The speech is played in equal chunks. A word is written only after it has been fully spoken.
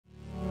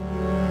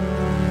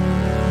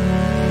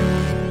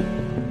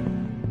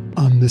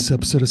this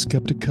episode of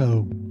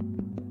Skeptiko,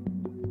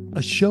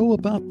 a show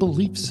about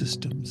belief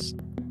systems.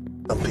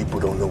 Some people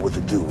don't know what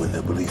to do when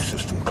their belief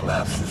system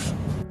collapses.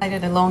 I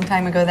did a long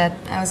time ago that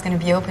I was going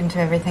to be open to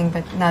everything,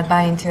 but not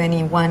buy into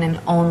any one and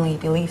only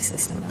belief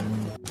system.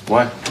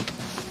 What?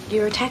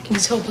 You were attacking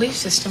his whole belief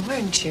system,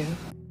 weren't you?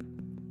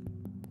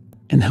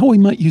 And how we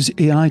might use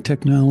AI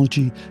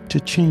technology to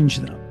change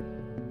them.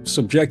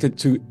 Subject it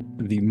to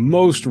the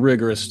most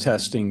rigorous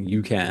testing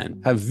you can.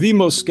 Have the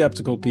most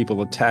skeptical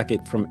people attack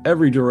it from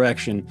every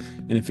direction.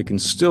 And if it can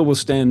still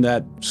withstand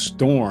that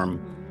storm,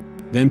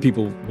 then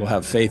people will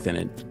have faith in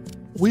it.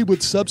 We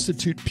would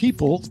substitute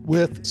people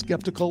with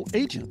skeptical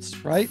agents,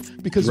 right?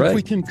 Because if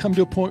we can come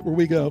to a point where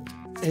we go,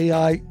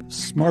 AI,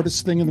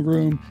 smartest thing in the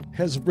room,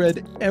 has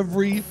read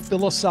every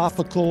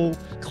philosophical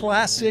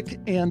classic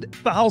and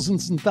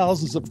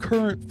thousands of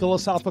current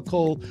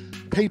philosophical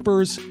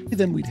papers,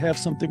 then we'd have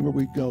something where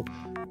we'd go,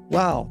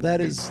 wow,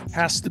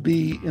 has to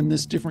be in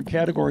this different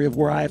category of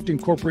where I have to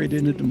incorporate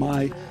it into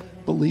my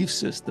belief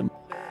system.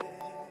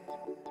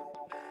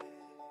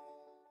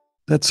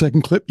 That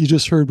second clip you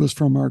just heard was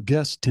from our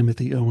guest,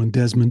 Timothy Owen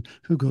Desmond,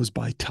 who goes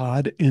by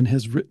Todd and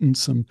has written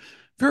some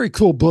very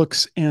cool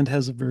books and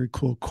has a very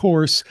cool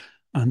course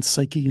on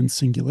psyche and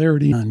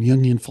singularity, on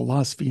Jungian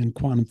philosophy and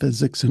quantum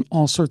physics and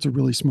all sorts of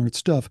really smart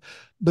stuff.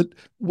 But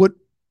what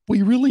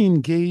we really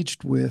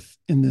engaged with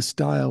in this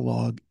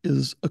dialogue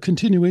is a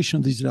continuation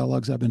of these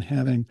dialogues I've been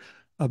having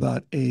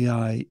about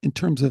AI in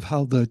terms of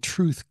how the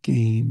truth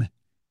game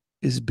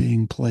is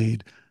being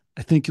played.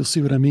 I think you'll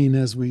see what I mean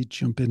as we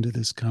jump into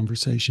this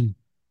conversation.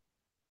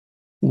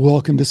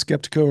 Welcome to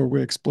Skeptiko, where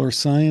we explore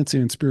science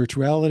and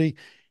spirituality.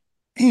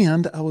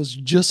 And I was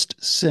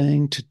just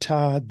saying to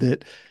Todd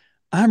that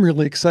I'm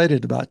really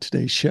excited about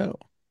today's show.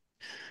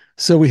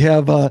 So we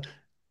have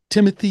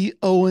Timothy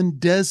Owen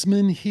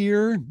Desmond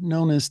here,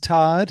 known as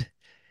Todd,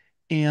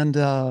 and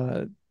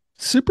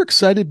super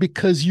excited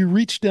because you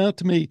reached out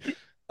to me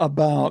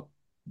about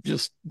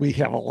we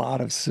have a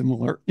lot of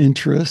similar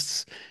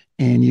interests,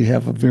 and you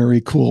have a very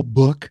cool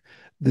book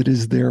that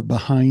is there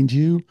behind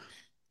you.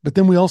 But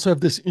then we also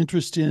have this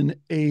interest in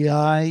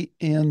AI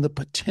and the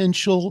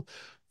potential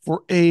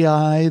for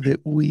AI that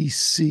we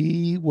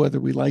see, whether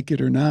we like it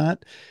or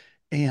not.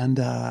 And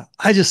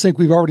I just think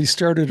we've already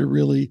started a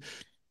really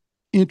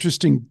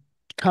interesting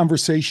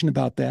conversation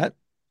about that.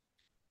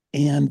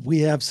 And we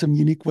have some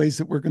unique ways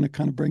that we're going to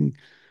kind of bring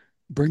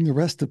the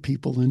rest of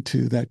people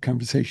into that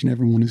conversation,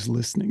 everyone who's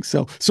listening.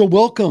 So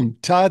welcome,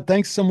 Todd.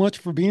 Thanks so much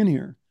for being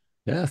here.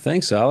 Yeah,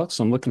 thanks, Alex.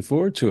 I'm looking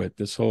forward to it.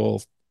 This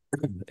whole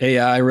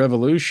AI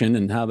revolution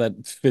and how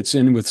that fits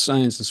in with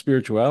science and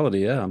spirituality.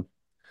 Yeah,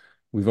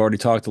 we've already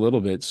talked a little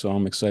bit, so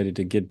I'm excited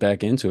to get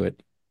back into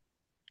it.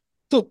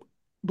 So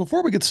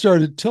before we get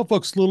started, tell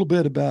folks a little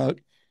bit about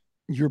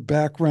your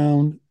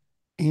background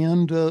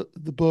and the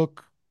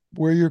book,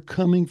 where you're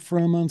coming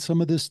from on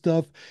some of this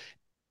stuff.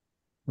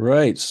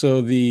 Right.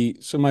 So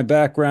my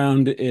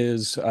background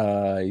is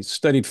I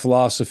studied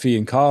philosophy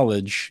in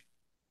college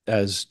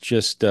as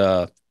just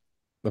a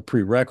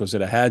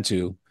prerequisite. I had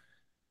to,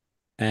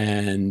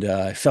 and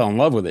I fell in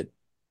love with it.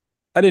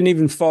 I didn't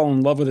even fall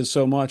in love with it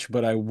so much,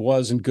 but I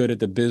wasn't good at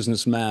the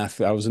business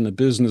math. I was in the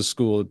business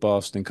school at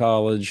Boston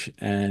College,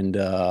 and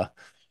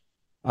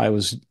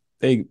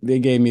they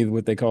gave me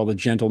what they call the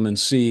gentleman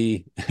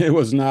C. It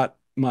was not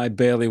my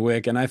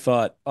bailiwick, and I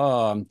thought,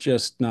 oh, I'm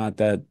just not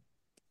that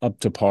up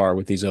to par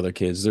with these other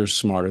kids. They're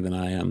smarter than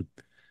I am.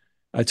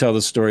 I tell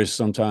this story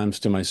sometimes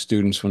to my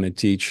students when I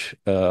teach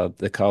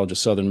the College of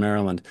Southern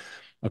Maryland.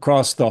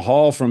 Across the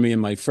hall from me in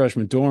my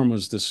freshman dorm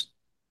was this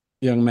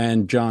young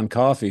man, John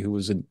Coffey, who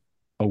was a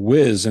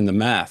whiz in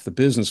the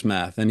business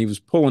math, and he was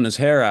pulling his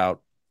hair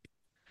out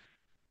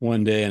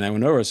one day, and I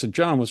went over, I said,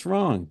 John, what's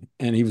wrong?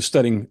 And he was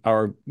studying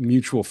our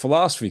mutual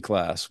philosophy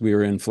class. We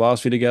were in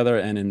philosophy together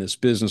and in this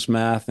business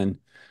math, and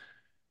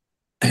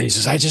he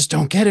says, I just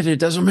don't get it. It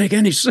doesn't make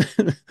any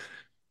sense.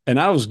 And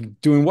I was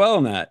doing well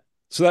in that.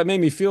 So that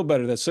made me feel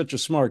better that such a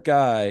smart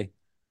guy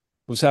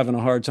was having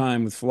a hard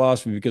time with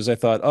philosophy, because I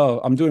thought,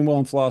 oh, I'm doing well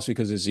in philosophy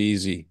because it's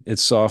easy.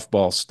 It's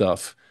softball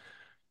stuff.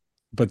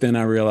 But then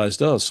I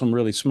realized, oh, some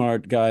really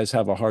smart guys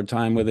have a hard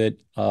time with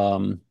it.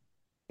 So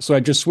I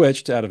just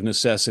switched out of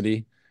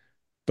necessity.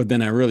 But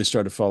then I really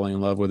started falling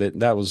in love with it.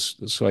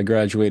 So I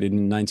graduated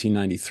in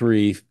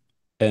 1993.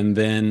 And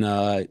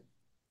then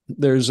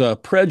there's a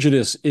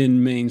prejudice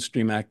in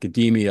mainstream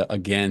academia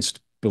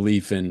against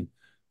belief in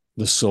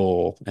the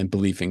soul and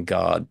belief in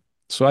God.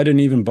 So I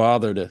didn't even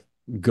bother to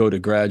go to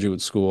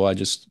graduate school. I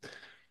just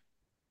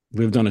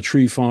lived on a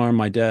tree farm.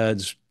 My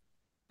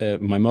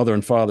mother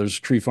and father's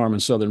tree farm in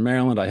Southern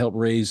Maryland. I helped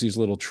raise these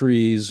little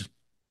trees.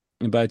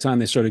 And by the time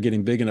they started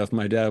getting big enough,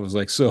 my dad was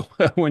like, so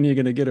when are you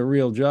going to get a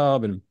real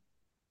job? And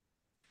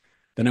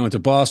then I went to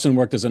Boston,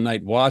 worked as a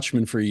night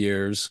watchman for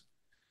years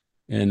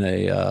in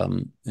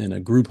a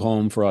group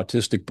home for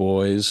autistic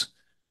boys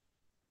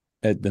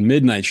at the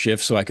midnight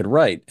shift, so I could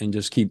write and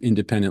just keep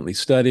independently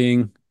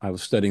studying. I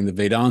was studying the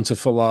Vedanta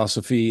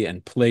philosophy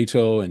and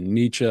Plato and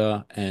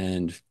Nietzsche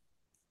and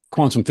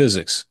quantum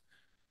physics.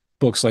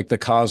 books like The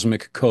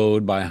Cosmic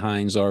Code by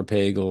Heinz R.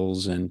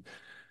 Pagels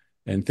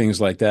and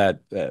things like that.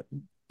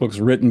 Books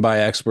written by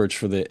experts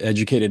for the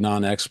educated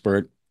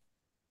non-expert.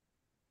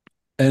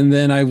 And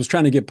then I was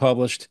trying to get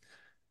published,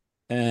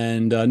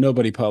 and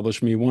nobody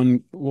published me.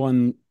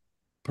 One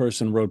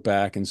person wrote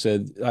back and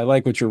said, "I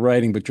like what you're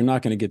writing, but you're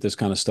not going to get this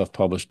kind of stuff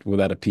published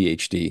without a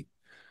PhD."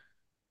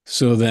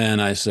 So then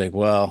I say,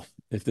 well,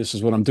 if this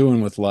is what I'm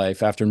doing with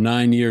life, after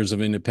 9 years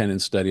of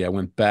independent study, I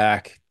went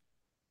back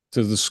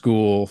to the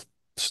school,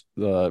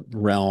 the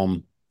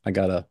realm. I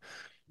got a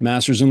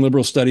master's in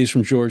liberal studies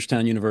from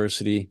Georgetown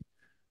University,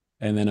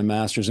 and then a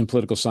master's in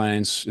political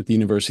science at the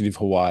University of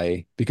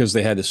Hawaii, because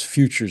they had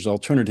this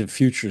alternative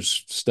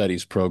futures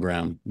studies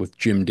program with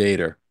Jim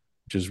Dator,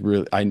 which is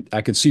really,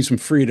 I could see some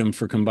freedom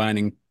for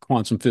combining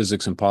quantum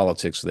physics and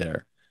politics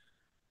there.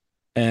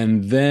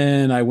 And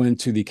then I went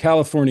to the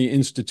California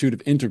Institute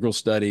of Integral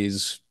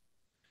Studies.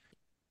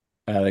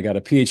 I got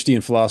a PhD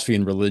in philosophy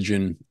and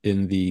religion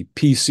in the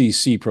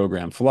PCC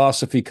program,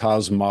 philosophy,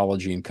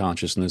 cosmology, and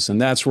consciousness.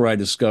 And that's where I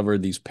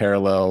discovered these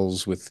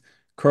parallels with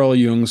Carl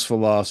Jung's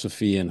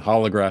philosophy and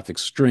holographic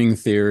string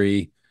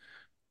theory,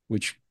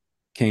 which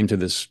came to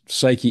this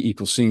psyche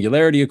equals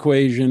singularity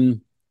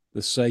equation.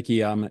 The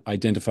psyche I'm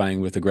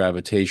identifying with the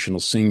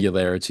gravitational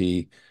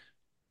singularity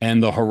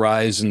and the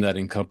horizon that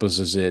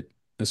encompasses it,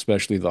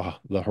 especially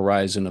the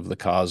horizon of the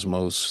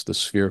cosmos, the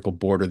spherical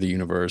border of the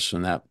universe,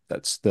 and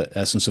that's the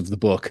essence of the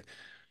book,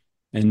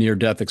 and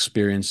near-death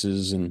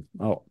experiences and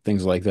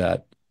things like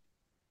that.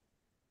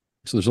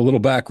 So there's a little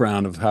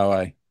background of how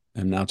I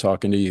am now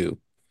talking to you.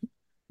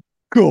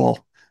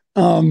 Cool.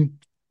 Um,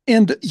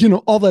 and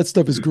all that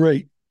stuff is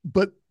great,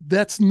 but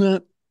that's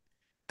not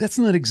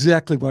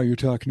exactly why you're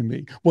talking to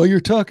me. Why you're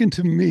talking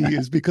to me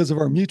is because of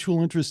our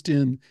mutual interest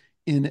in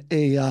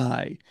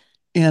AI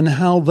and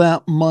how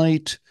that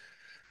might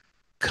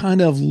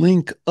kind of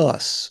link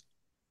us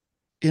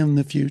in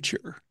the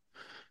future.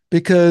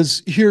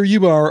 Because here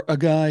you are, a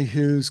guy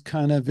who's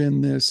kind of in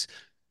this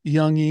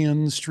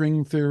Jungian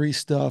string theory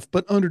stuff,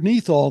 but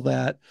underneath all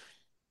that,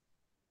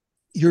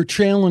 you're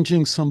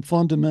challenging some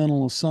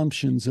fundamental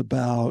assumptions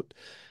about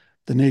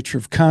the nature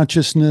of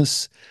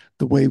consciousness,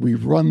 the way we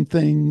run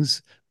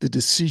things, the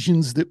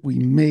decisions that we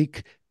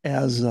make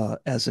as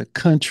a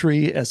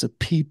country, as a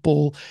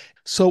people.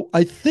 So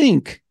I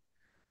think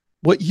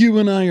what you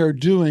and I are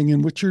doing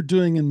and what you're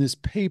doing in this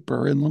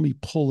paper, and let me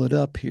pull it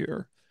up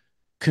here,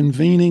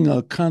 convening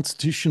a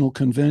constitutional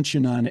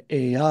convention on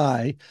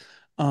AI,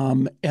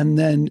 and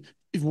then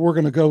we're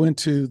going to go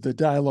into the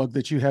dialogue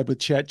that you had with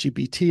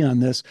ChatGPT on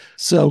this.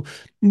 So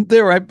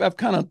there, I've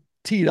kind of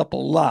teed up a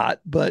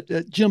lot, but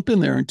jump in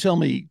there and tell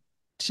me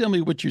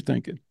what you're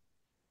thinking.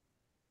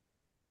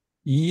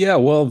 Yeah,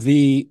 well,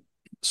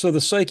 so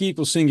the psyche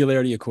equals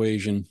singularity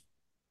equation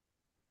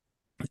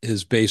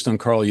is based on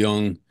Carl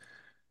Jung,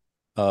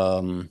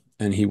 and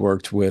he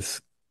worked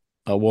with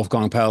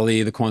Wolfgang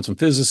Pauli, the quantum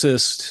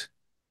physicist.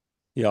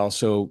 He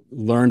also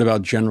learned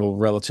about general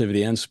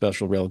relativity and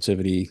special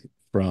relativity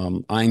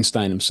from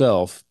Einstein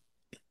himself.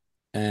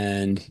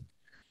 And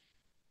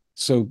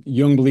so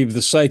Jung believed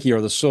the psyche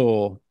or the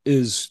soul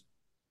is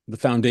the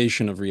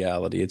foundation of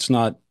reality. It's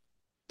not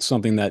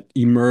something that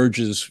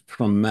emerges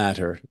from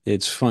matter,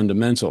 it's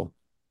fundamental.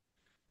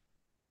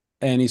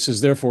 And he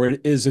says, therefore,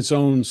 it is its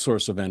own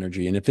source of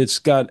energy. And if it's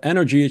got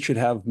energy, it should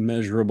have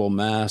measurable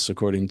mass,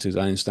 according to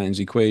Einstein's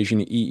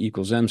equation, E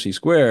equals mc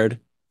squared.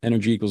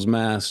 Energy equals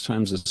mass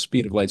times the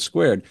speed of light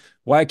squared.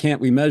 Why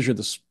can't we measure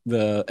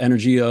the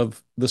energy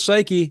of the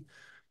psyche?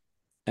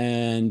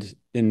 And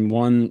in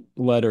one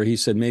letter, he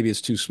said maybe it's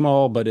too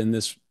small, but in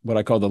this, what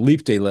I call the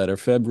Leap Day letter,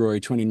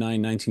 February 29,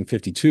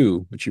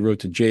 1952, which he wrote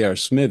to J.R.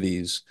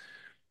 Smithies,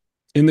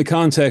 in the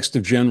context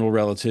of general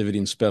relativity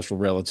and special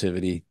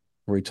relativity,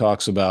 where he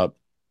talks about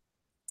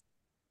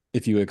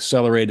if you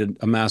accelerated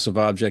a massive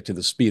object to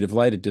the speed of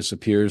light, it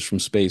disappears from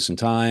space and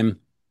time.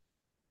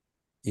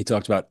 He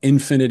talked about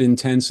infinite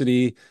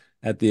intensity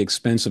at the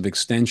expense of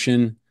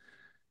extension.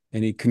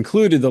 And he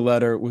concluded the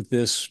letter with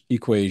this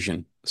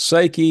equation: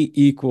 psyche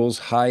equals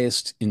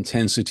highest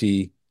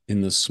intensity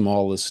in the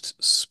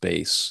smallest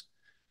space.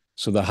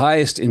 So the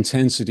highest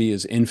intensity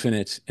is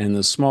infinite, and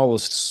the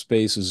smallest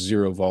space is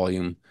zero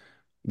volume.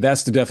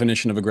 That's the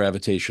definition of a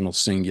gravitational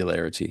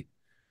singularity.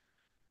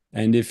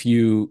 And if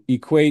you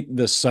equate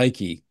the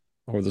psyche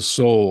or the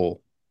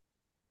soul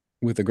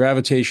with a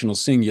gravitational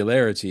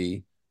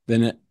singularity,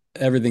 then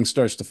everything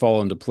starts to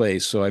fall into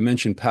place. So I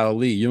mentioned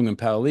Pauli, Jung and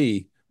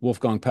Pauli,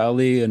 Wolfgang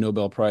Pauli, a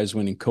Nobel Prize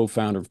winning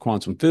co-founder of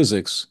quantum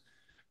physics.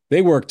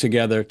 They worked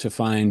together to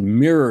find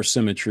mirror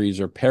symmetries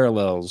or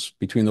parallels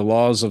between the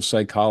laws of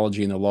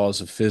psychology and the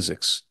laws of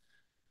physics,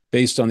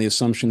 based on the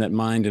assumption that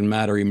mind and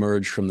matter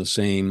emerge from the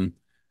same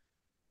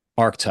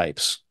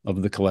archetypes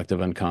of the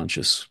collective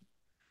unconscious,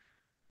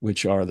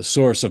 which are the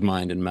source of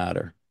mind and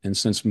matter. And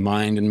since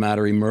mind and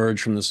matter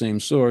emerge from the same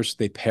source,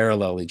 they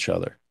parallel each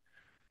other.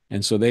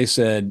 And so they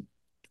said,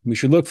 we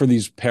should look for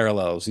these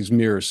parallels, these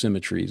mirror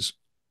symmetries.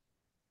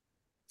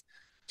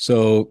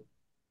 So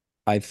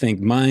I think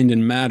mind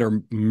and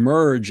matter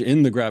merge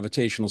in the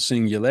gravitational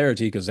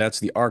singularity because that's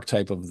the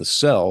archetype of the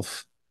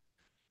self.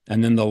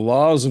 And then the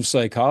laws of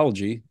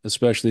psychology,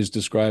 especially as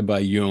described by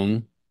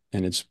Jung,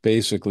 and it's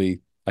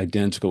basically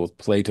identical with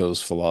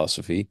Plato's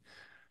philosophy.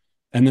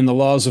 And then the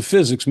laws of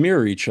physics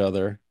mirror each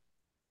other.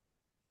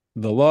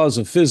 The laws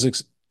of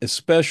physics,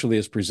 especially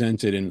as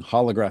presented in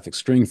holographic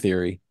string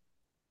theory,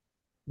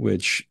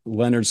 which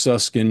Leonard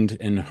Susskind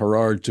and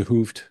Gerard 't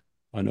Hooft,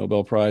 a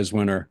Nobel Prize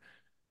winner,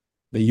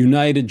 they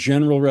united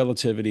general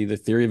relativity, the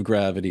theory of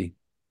gravity,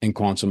 and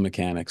quantum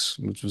mechanics,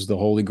 which was the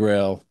holy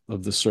grail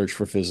of the search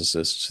for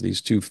physicists. These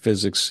two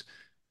physics,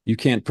 you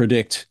can't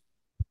predict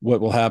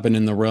what will happen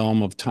in the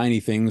realm of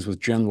tiny things with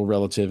general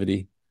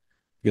relativity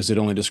because it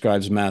only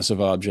describes massive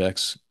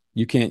objects.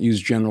 You can't use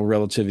general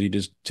relativity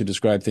to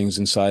describe things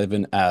inside of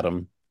an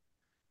atom.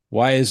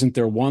 Why isn't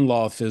there one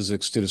law of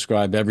physics to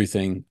describe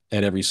everything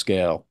at every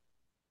scale?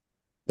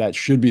 That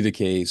should be the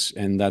case,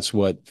 and that's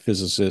what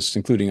physicists,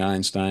 including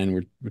Einstein,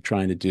 were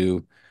trying to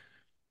do.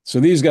 So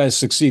these guys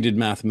succeeded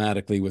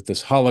mathematically with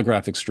this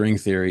holographic string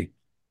theory,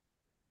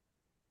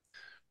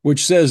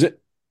 which says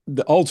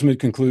the ultimate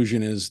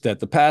conclusion is that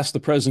the past, the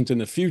present,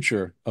 and the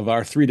future of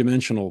our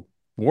three-dimensional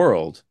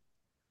world,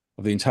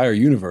 of the entire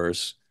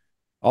universe,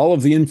 all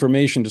of the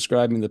information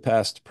describing the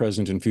past,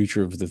 present, and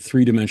future of the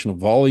three-dimensional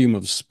volume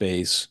of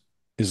space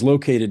is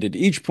located at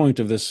each point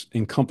of this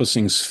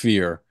encompassing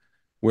sphere,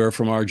 where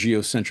from our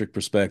geocentric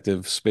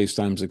perspective,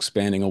 space-time is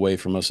expanding away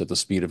from us at the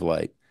speed of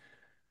light.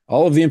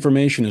 All of the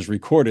information is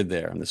recorded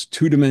there in this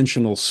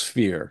two-dimensional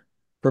sphere,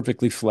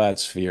 perfectly flat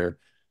sphere,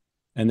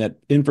 and that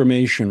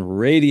information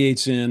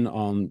radiates in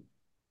on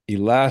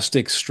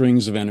elastic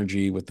strings of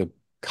energy with the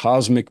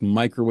cosmic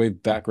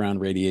microwave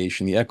background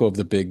radiation, the echo of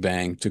the Big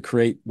Bang, to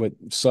create what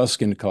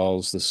Susskind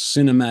calls the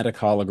cinematic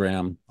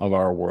hologram of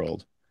our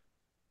world.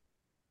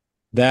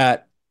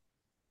 That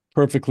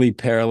perfectly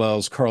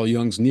parallels Carl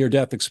Jung's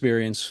near-death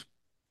experience,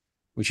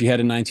 which he had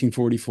in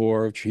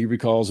 1944, which he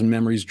recalls in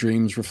Memories,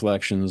 Dreams,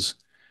 Reflections,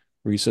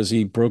 where he says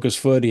he broke his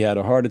foot, he had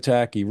a heart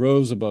attack, he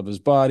rose above his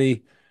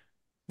body.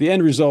 The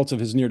end result of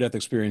his near-death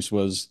experience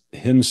was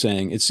him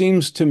saying, "It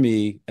seems to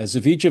me as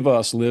if each of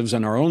us lives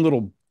in our own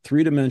little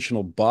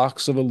three-dimensional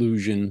box of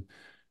illusion,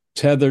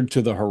 tethered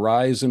to the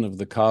horizon of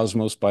the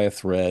cosmos by a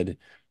thread,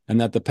 and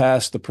that the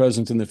past, the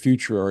present, and the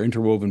future are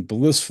interwoven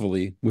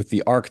blissfully with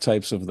the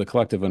archetypes of the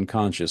collective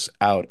unconscious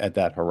out at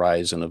that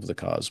horizon of the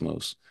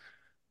cosmos."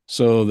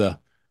 So the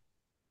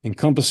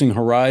encompassing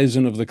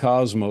horizon of the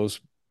cosmos,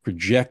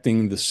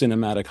 projecting the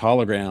cinematic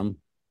hologram,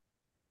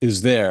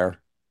 is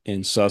there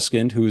in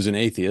Susskind, who is an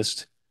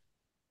atheist.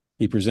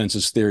 He presents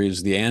his theory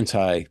as the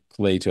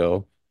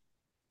anti-Plato,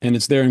 and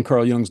it's there in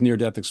Carl Jung's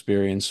near-death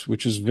experience,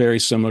 which is very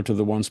similar to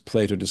the ones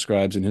Plato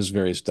describes in his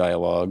various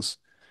dialogues.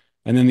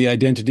 And then the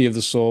identity of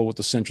the soul with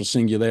the central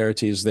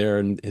singularity is there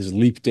in his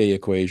leap day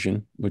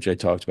equation, which I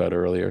talked about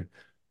earlier.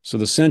 So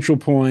the central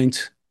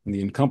point,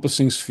 the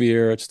encompassing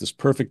sphere, it's this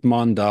perfect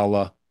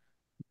mandala,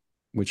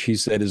 which he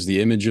said is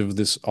the image of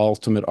this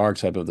ultimate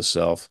archetype of the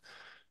self.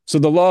 So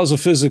the laws of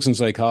physics and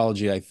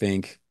psychology, I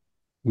think,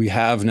 we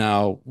have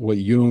now what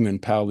Jung and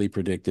Pauli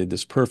predicted,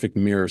 this perfect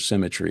mirror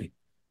symmetry.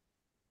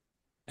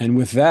 And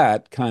with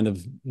that kind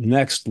of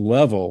next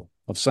level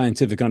of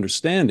scientific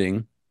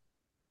understanding,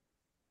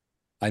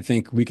 I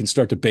think we can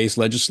start to base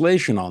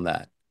legislation on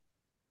that.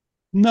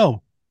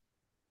 No,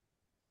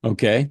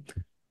 Okay.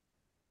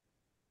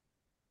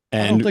 I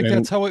don't And, think and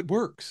that's how it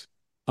works.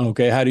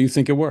 okay, how do you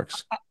think it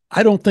works?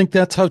 I don't think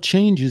that's how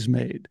change is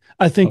made.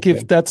 I think Okay.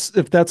 if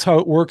that's how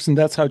it works and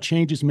that's how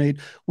change is made,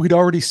 we'd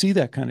already see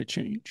that kind of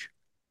change.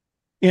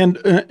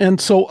 And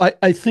so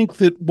I think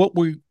that what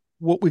we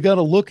got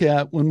to look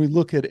at when we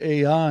look at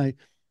AI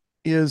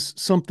is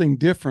something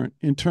different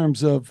in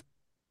terms of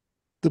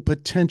the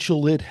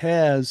potential it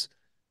has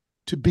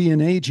to be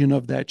an agent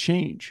of that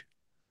change.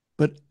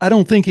 But I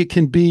don't think it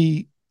can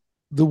be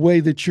the way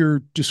that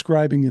you're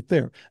describing it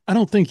there. I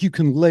don't think you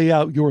can lay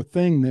out your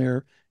thing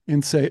there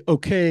and say,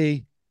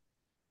 okay,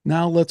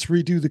 now let's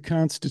redo the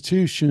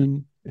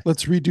Constitution.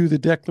 Let's redo the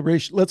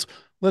Declaration.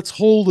 Let's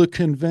hold a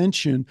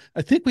convention.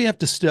 I think we have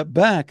to step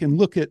back and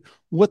look at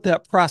what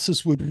that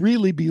process would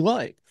really be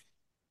like.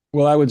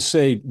 Well, I would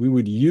say we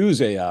would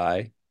use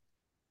AI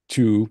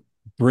to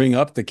bring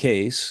up the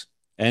case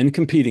and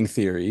competing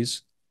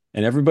theories,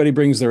 and everybody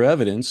brings their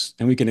evidence,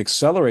 and we can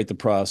accelerate the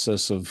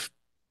process of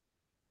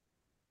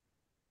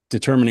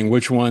determining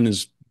which one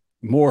is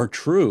more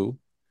true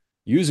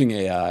using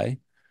AI.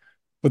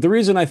 But the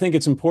reason I think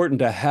it's important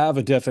to have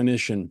a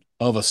definition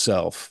of a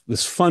self,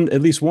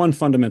 at least one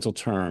fundamental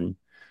term,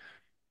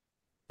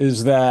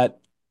 is that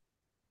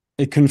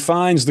it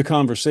confines the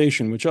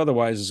conversation, which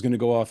otherwise is going to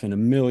go off in a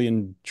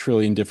million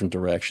trillion different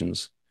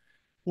directions.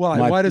 Why?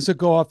 My Why does it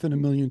go off in a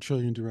million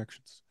trillion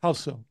directions? How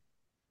so?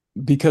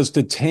 Because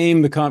to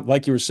tame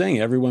like you were saying,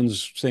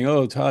 everyone's saying,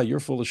 "Oh, Todd, you're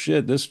full of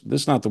shit.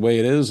 This not the way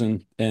it is."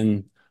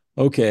 And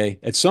okay,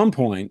 at some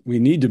point we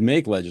need to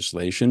make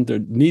legislation. There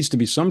needs to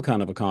be some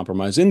kind of a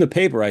compromise. In the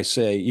paper, I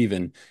say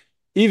even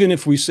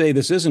if we say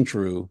this isn't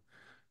true,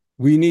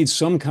 we need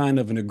some kind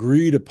of an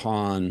agreed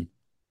upon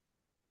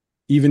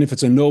even if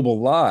it's a noble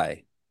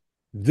lie,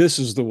 this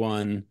is the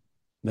one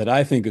that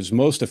I think is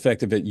most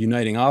effective at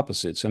uniting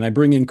opposites. And I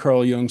bring in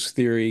Carl Jung's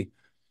theory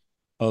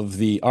of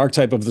the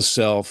archetype of the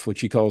self,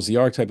 which he calls the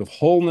archetype of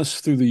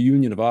wholeness through the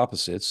union of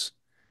opposites.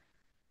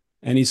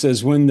 And he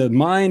says, when the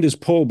mind is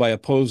pulled by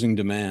opposing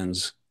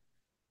demands,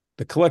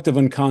 the collective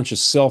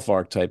unconscious self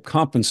archetype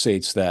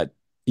compensates that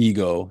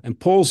ego and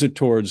pulls it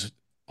towards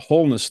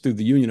wholeness through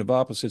the union of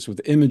opposites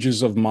with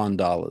images of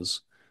mandalas.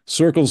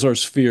 Circles are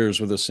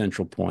spheres with a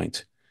central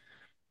point.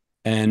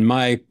 And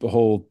my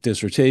whole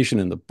dissertation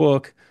in the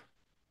book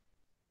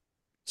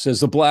says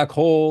the black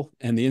hole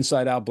and the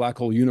inside out black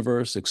hole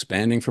universe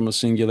expanding from a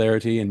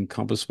singularity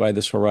encompassed by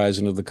this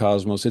horizon of the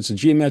cosmos. It's a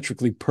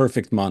geometrically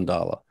perfect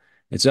mandala.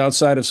 It's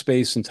outside of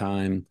space and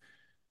time.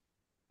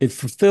 It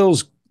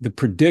fulfills the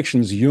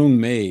predictions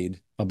Jung made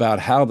about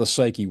how the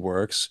psyche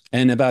works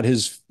and about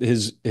his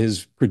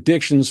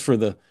predictions for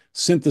the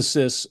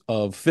synthesis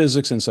of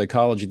physics and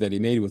psychology that he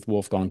made with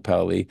Wolfgang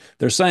Pauli.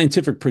 Their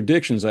scientific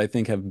predictions, I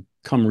think, have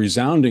come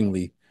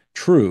resoundingly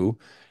true.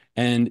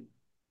 And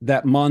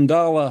that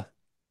mandala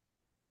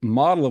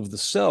model of the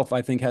self,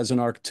 I think, has an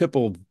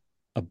archetypal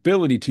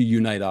ability to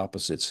unite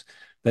opposites,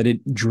 that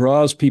it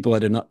draws people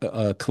at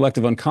a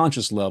collective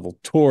unconscious level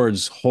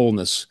towards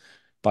wholeness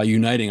by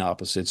uniting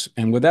opposites.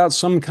 And without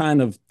some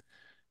kind of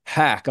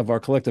hack of our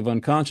collective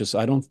unconscious,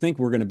 I don't think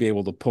we're going to be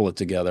able to pull it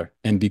together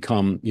and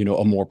become,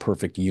 a more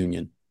perfect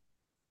union.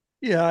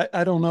 Yeah,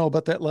 I don't know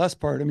about that last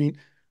part. I mean,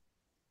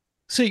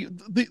 see,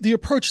 the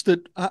approach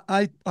that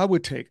I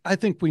would take, I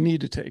think we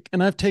need to take,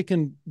 and I've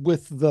taken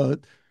with the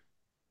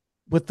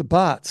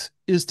bots,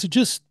 is to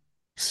just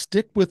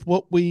stick with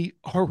what we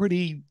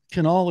already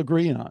can all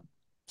agree on: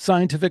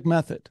 scientific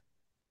method,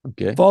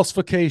 Okay,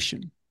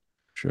 falsification,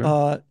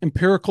 sure.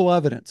 empirical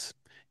evidence,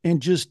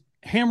 and just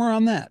hammer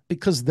on that,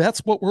 because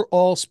that's what we're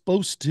all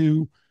supposed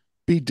to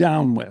be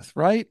down with,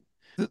 right?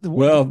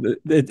 Well,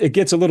 it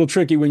gets a little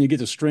tricky when you get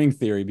to string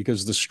theory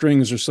because the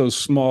strings are so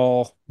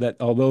small that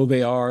although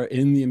they are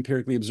in the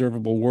empirically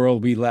observable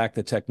world, we lack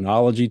the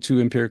technology to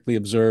empirically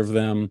observe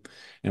them.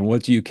 And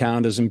what do you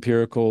count as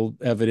empirical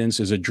evidence?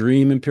 Is a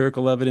dream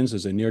empirical evidence?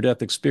 Is a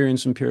near-death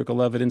experience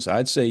empirical evidence?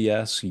 I'd say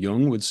yes.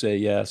 Jung would say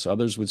yes.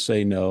 Others would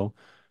say no.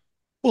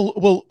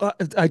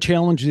 I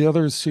challenge the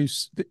others who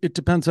it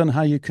depends on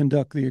how you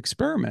conduct the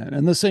experiment,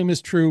 and the same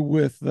is true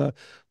with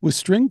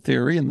string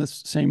theory, and the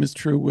same is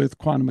true with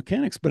quantum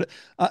mechanics. But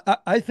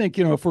I think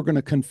if we're going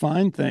to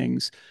confine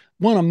things,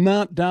 one, I'm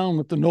not down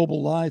with the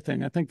noble lie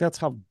thing. I think that's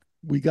how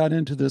we got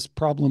into this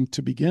problem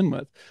to begin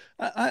with.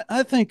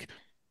 I think,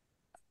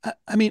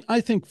 I mean,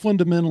 I think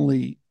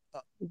fundamentally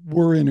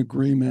we're in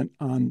agreement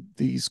on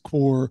these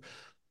core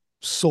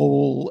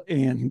soul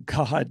and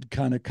God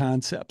kind of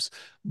concepts,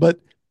 but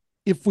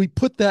if we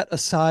put that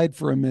aside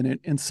for a minute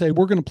and say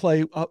we're going to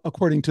play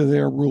according to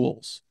their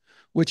rules,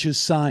 which is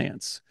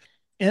science.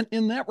 And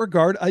in that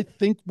regard, I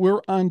think we're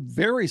on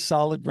very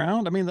solid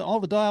ground. I mean, all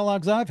the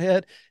dialogues I've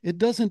had, it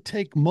doesn't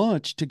take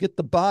much to get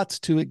the bots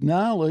to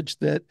acknowledge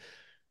that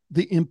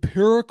the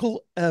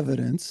empirical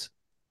evidence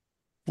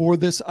for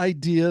this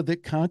idea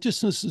that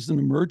consciousness is an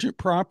emergent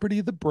property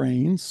of the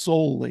brain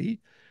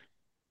solely,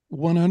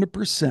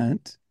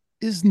 100%,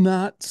 is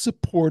not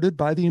supported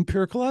by the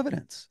empirical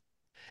evidence.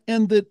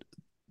 And that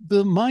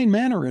the mind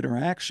manner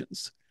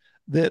interactions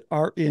that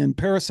are in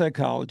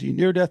parapsychology,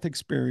 near death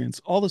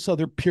experience, all this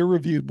other peer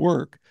reviewed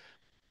work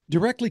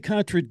directly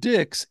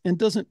contradicts and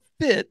doesn't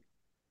fit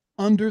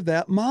under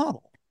that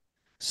model.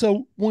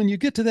 So when you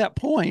get to that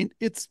point,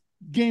 it's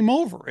game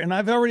over. And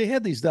I've already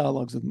had these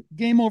dialogues of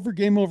game over,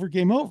 game over,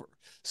 game over.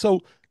 So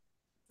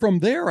from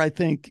there, I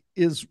think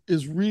is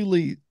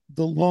really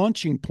the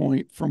launching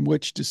point from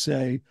which to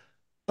say,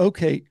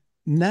 okay,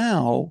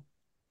 now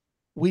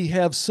we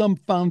have some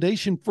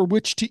foundation for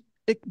which to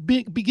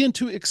begin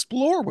to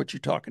explore what you're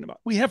talking about.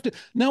 We have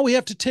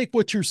to take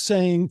what you're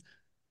saying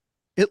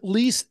at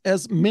least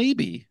as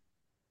maybe,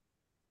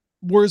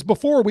 whereas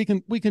before we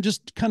can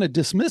just kind of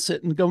dismiss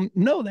it and go,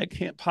 no, that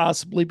can't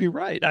possibly be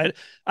right.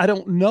 I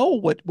don't know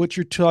what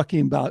you're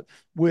talking about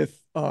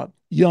with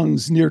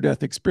Jung's near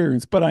death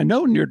experience, but I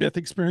know near death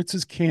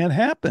experiences can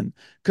happen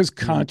because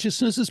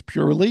consciousness is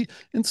purely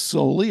and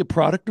solely a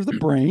product of the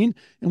brain,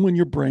 and when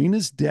your brain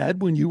is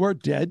dead, when you are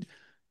dead,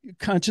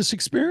 conscious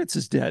experience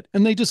is dead,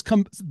 and they just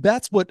come.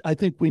 That's what I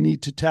think we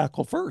need to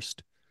tackle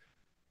first.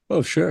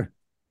 Oh, sure.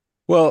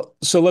 Well,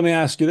 so let me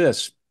ask you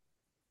this.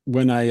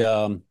 When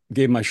I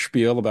gave my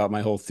spiel about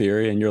my whole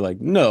theory, and you're like,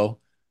 no,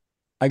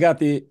 I got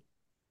the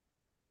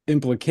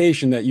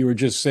implication that you were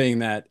just saying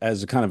that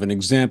as a kind of an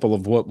example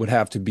of what would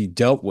have to be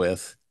dealt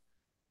with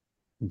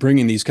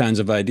bringing these kinds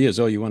of ideas.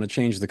 Oh, you want to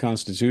change the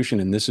Constitution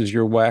and this is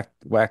your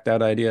whacked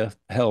out idea?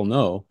 Hell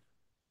no.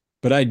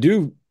 But I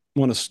do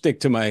want to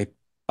stick to my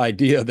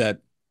idea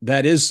that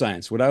that is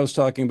science. What I was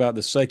talking about,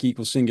 the psyche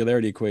equals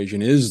singularity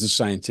equation, is the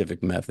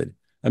scientific method.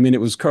 I mean,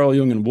 it was Carl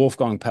Jung and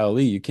Wolfgang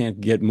Pauli. You can't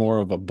get more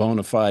of a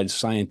bona fide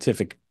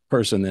scientific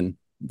person than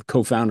the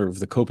co-founder of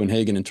the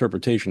Copenhagen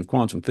interpretation of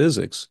quantum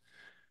physics.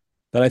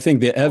 That I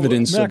think the Well,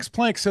 evidence of, Max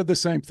Planck said the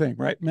same thing,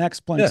 right? Max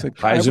Planck yeah, said,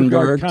 I regard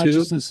Heisenberg too.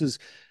 consciousness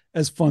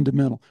as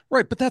fundamental.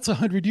 Right. But that's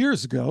 100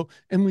 years ago.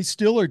 And we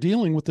still are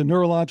dealing with the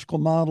neurological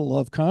model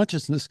of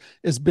consciousness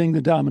as being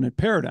the dominant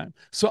paradigm.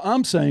 So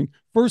I'm saying,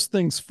 first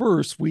things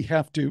first, we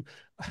have to.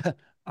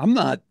 I'm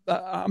not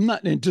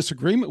in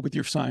disagreement with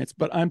your science,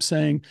 but I'm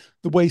saying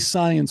the way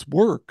science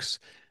works,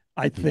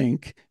 I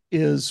think,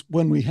 is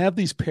when we have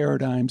these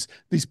paradigms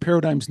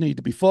need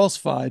to be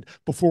falsified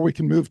before we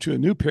can move to a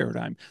new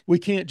paradigm. We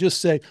can't just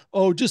say,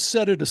 "Oh, just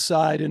set it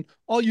aside," and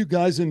all you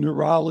guys in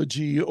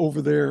neurology over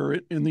there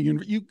in the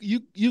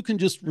you can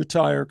just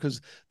retire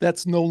because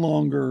that's no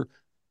longer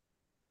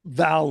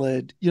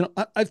valid.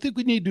 I think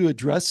we need to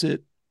address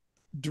it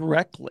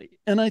directly.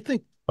 And I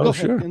think, go Oh,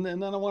 ahead. sure. And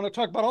then I want to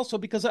talk about also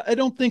because I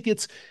don't think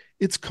it's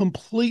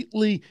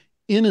completely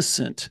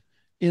innocent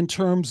in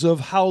terms of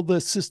how the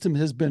system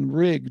has been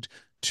rigged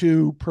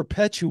to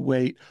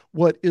perpetuate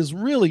what is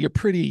really a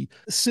pretty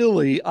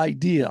silly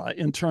idea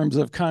in terms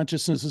of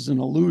consciousness as an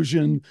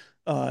illusion.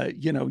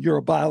 You're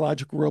a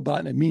biological robot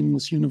in a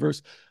meaningless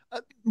universe.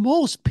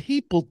 Most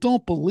people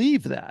don't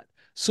believe that.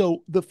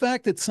 So the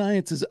fact that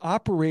science is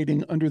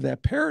operating under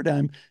that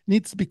paradigm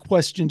needs to be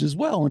questioned as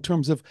well in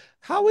terms of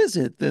how is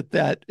it that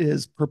that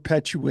is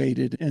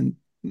perpetuated and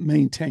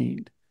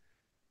maintained.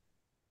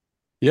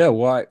 Yeah,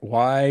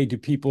 why do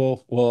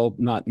people, well,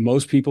 not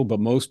most people, but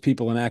most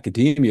people in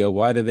academia,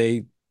 why do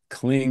they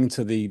cling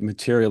to the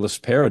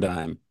materialist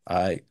paradigm?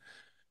 I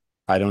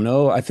don't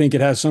know. I think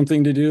it has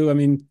something to do, I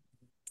mean,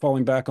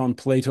 falling back on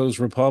Plato's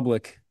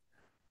Republic,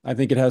 I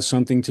think it has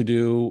something to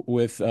do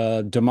with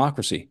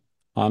democracy,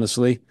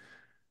 honestly.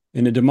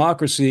 In a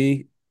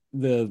democracy,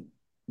 the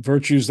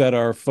virtues that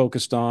are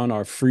focused on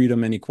are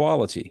freedom and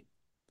equality,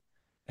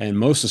 and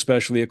most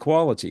especially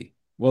equality.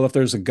 Well, if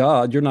there's a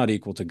God, you're not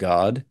equal to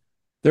God.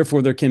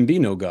 Therefore, there can be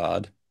no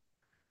God.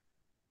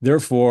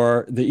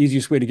 Therefore, the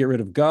easiest way to get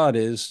rid of God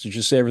is to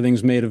just say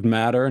everything's made of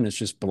matter and it's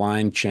just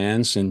blind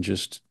chance and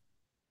just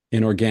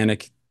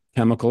inorganic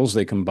chemicals.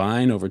 They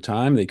combine over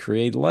time, they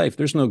create life.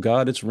 There's no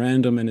God, it's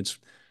random. And it's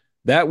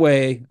that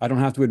way, I don't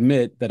have to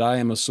admit that I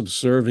am a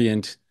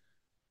subservient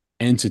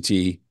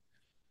entity,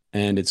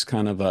 and it's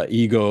kind of a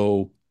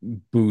ego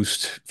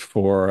boost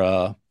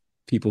for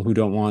people who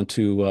don't want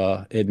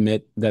to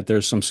admit that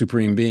there's some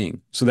supreme being.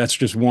 So that's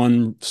just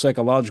one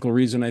psychological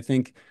reason I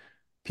think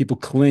people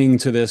cling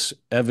to this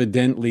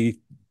evidently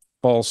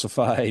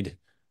falsified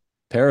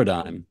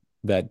paradigm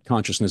that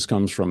consciousness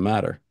comes from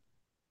matter.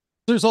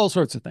 There's all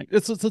sorts of things.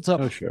 It's a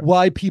Oh, sure.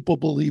 why people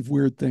believe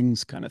weird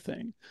things kind of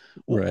thing.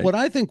 Right. What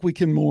I think we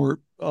can more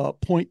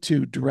point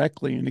to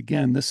directly, and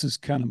again, this is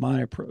kind of my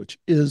approach,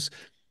 is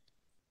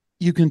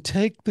you can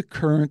take the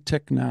current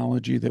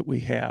technology that we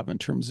have in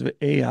terms of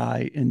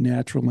AI and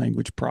natural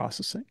language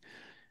processing.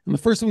 And the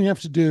first thing we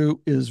have to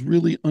do is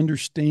really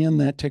understand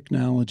that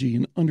technology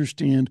and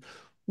understand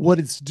what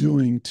it's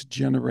doing to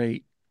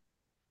generate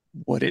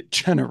what it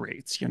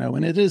generates,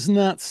 and it is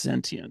not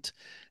sentient.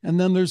 And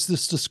then there's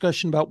this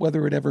discussion about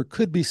whether it ever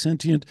could be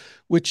sentient,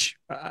 which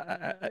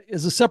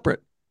is a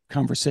separate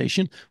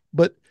conversation.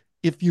 But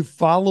if you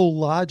follow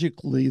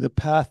logically the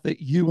path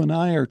that you and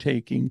I are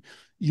taking,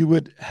 you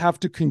would have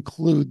to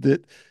conclude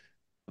that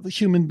the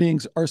human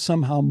beings are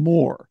somehow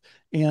more,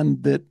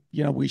 and that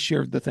we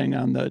shared the thing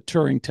on the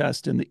Turing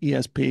test and the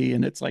ESP,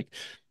 and it's like,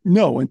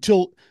 no,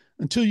 until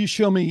you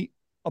show me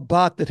a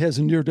bot that has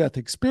a near death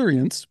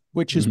experience,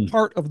 which is Mhm.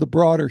 part of the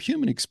broader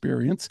human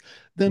experience,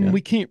 then Yeah. we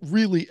can't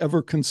really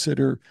ever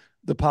consider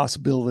the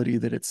possibility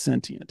that it's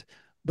sentient.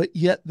 But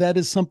yet, that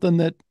is something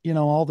that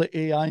all the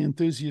AI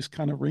enthusiasts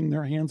kind of wring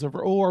their hands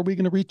over. Oh, are we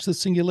going to reach the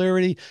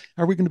singularity?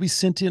 Are we going to be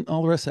sentient?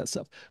 All the rest of that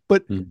stuff.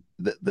 But Mhm.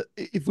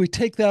 if we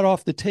take that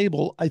off the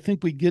table, I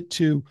think we get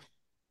to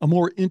a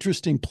more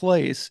interesting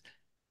place.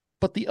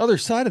 But the other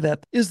side of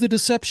that is the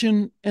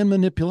deception and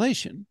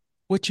manipulation,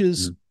 which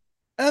is Mhm.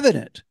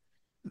 evident.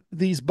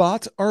 These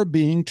bots are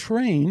being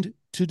trained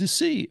to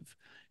deceive.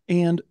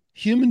 And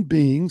human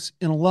beings,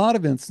 in a lot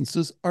of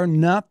instances, are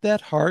not that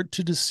hard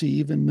to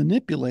deceive and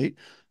manipulate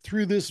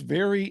through this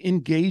very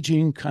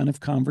engaging kind of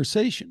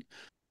conversation.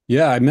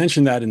 Yeah, I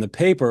mentioned that in the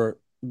paper.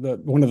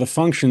 One of the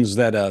functions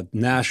that a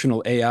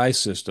national AI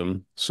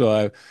system.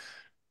 I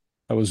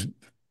was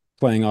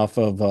playing off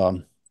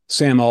of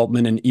Sam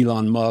Altman and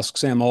Elon Musk.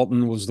 Sam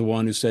Altman was the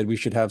one who said we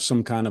should have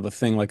some kind of a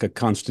thing like a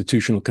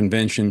constitutional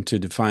convention to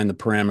define the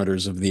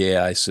parameters of the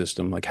AI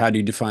system. Like, how do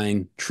you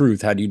define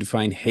truth? How do you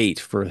define hate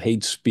for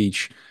hate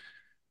speech?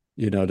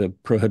 To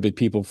prohibit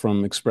people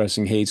from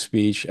expressing hate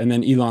speech. And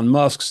then Elon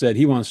Musk said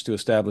he wants to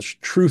establish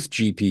Truth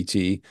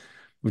GPT,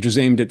 which is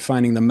aimed at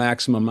finding the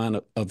maximum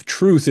amount of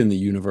truth in the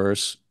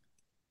universe.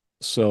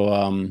 So,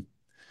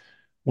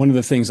 one of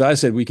the things I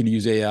said we could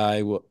use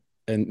AI,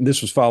 and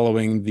this was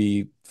following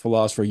the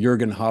philosopher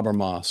Jürgen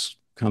Habermas,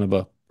 kind of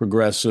a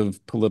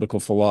progressive political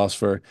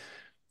philosopher.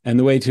 And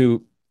the way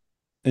to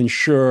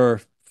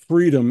ensure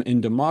freedom in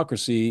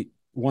democracy,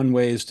 one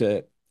way is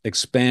to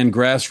expand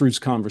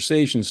grassroots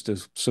conversations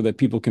so that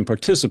people can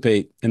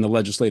participate in the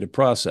legislative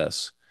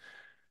process.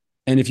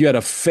 And if you had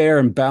a fair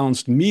and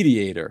balanced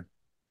mediator,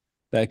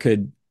 that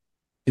could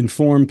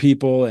inform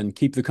people and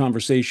keep the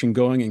conversation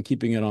going and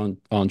keeping it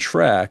on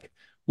track,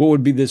 what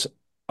would be this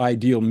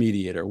ideal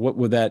mediator? What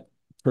would that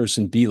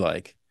person be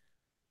like?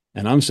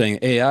 And I'm saying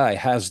AI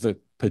has the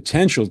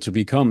potential to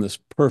become this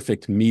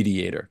perfect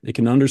mediator. It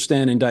can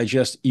understand and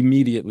digest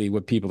immediately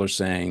what people are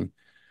saying.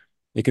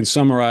 It can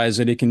summarize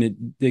it. It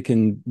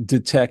can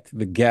detect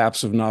the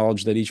gaps of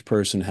knowledge that each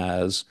person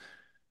has.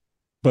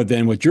 But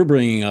then what you're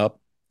bringing up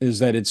is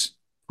that it's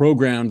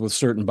programmed with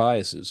certain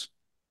biases.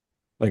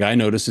 Like I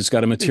noticed, it's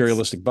got a It's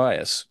materialistic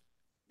bias.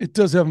 it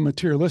does have a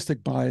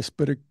materialistic bias,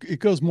 but it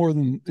goes more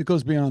than it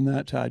goes beyond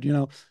that, Todd.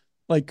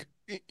 Like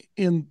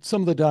in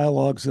some of the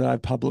dialogues that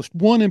I've published,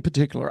 one in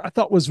particular I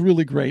thought was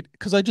really great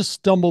because I just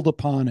stumbled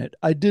upon it.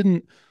 I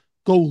didn't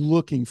go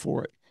looking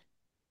for it,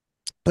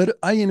 but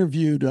I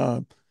interviewed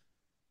a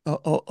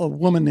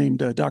woman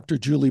named Dr.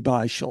 Julie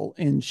Beischel,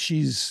 and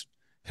she's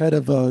head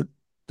of the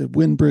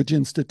Windbridge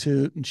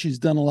Institute, and she's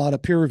done a lot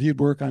of peer-reviewed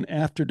work on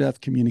after-death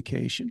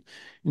communication,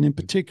 and in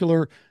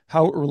particular,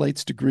 how it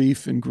relates to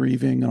grief and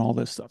grieving and all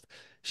this stuff.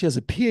 She has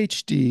a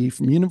PhD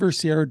from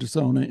University of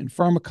Arizona in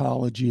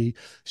pharmacology.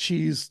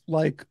 She's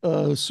like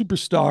a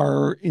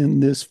superstar in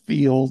this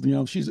field.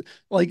 She's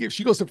like, if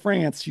she goes to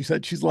France, she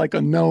said she's like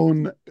a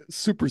known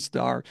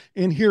superstar.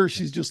 And here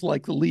she's just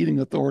like the leading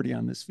authority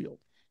on this field.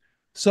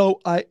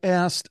 So I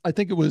asked, I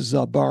think it was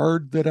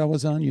Bard that I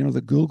was on,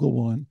 the Google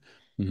one.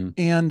 Mm-hmm.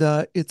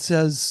 And it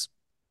says,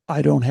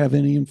 I don't have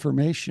any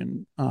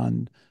information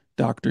on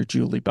Dr.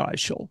 Julie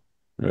Beischel.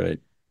 Right.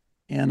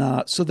 And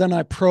so then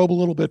I probe a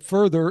little bit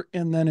further,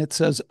 and then it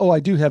says, oh, I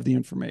do have the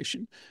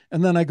information.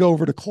 And then I go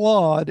over to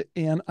Claude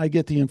and I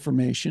get the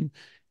information.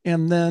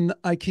 And then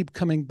I keep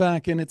coming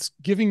back, and it's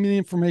giving me the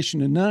information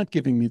and not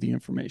giving me the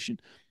information.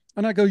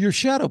 And I go, you're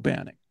shadow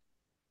banning.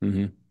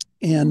 Mm-hmm.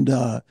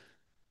 And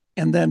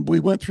and then we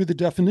went through the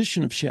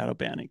definition of shadow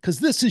banning because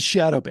this is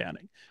shadow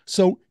banning.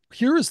 So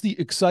here is the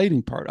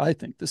exciting part, I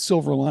think, the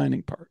silver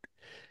lining part.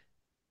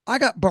 I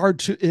got Bard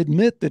to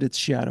admit that it's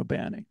shadow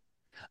banning.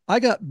 I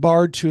got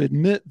Bard to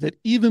admit that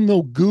even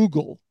though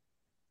Google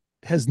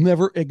has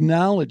never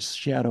acknowledged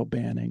shadow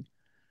banning,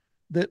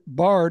 that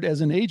Bard,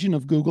 as an agent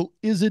of Google,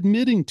 is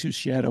admitting to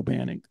shadow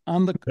banning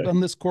Okay. on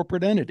this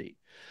corporate entity.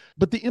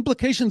 But the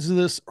implications of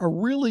this are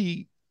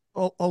really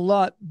a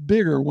lot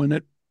bigger when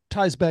it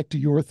ties back to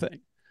your thing.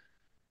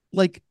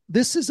 Like,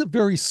 this is a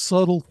very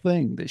subtle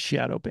thing, this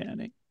shadow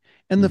banning.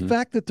 And the Mm-hmm.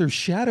 fact that there's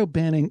shadow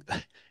banning,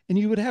 and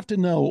you would have to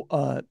know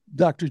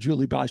Dr.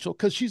 Julie Beischel,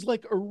 because she's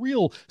like a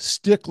real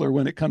stickler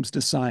when it comes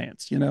to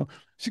science.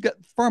 She's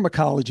got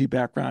pharmacology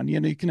background.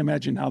 You can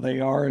imagine how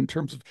they are in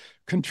terms of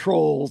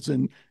controls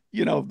and,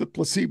 the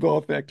placebo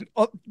effect.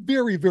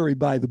 Very, very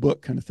by the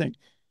book kind of thing.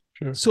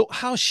 Sure. So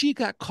how she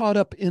got caught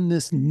up in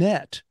this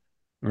net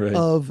Right.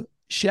 of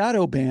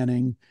shadow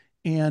banning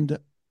and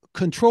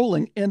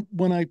controlling. And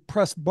when I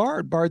pressed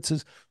Bard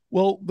says,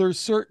 well, there's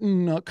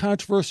certain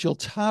controversial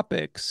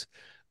topics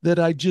that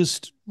I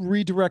just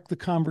redirect the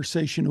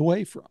conversation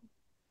away from.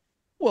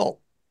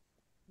 Well,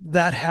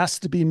 that has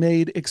to be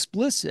made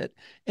explicit.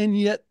 And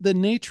yet the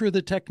nature of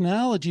the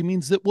technology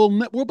means that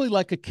we'll be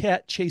like a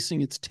cat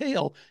chasing its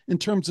tail in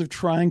terms of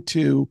trying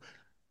to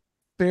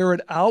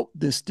ferret out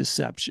this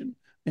deception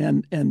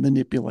and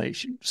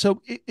manipulation.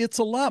 So it's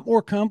a lot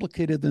more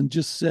complicated than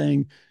just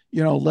saying,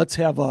 let's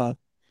have a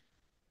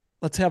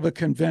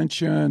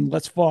convention,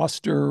 let's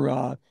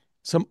foster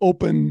some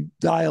open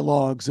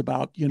dialogues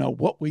about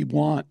what we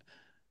want.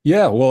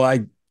 Yeah. Well,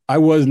 I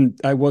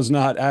was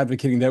not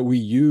advocating that we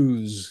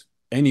use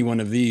any one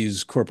of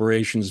these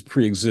corporations'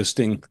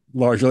 pre-existing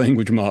large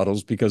language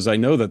models because I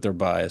know that they're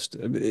biased.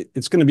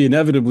 It's going to be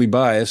inevitably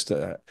biased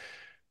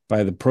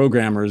by the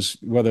programmers,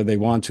 whether they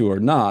want to or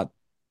not.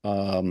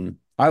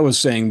 I was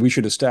saying we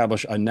should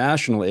establish a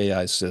national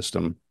AI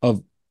system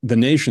of the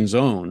nation's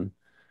own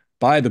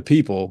by the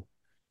people,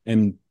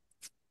 and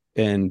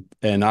and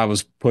I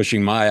was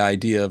pushing my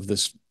idea of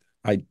this,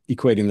 I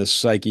equating the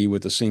psyche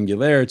with the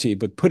singularity,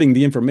 but putting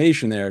the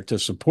information there to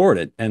support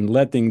it and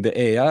letting the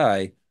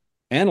AI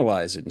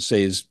analyze it and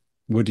say,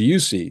 what do you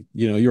see?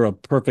 You're a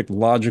perfect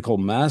logical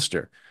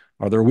master.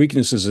 Are there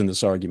weaknesses in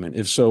this argument?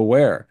 If so,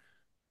 where?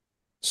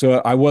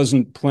 So I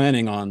wasn't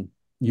planning on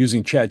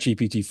using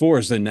ChatGPT-4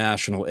 as the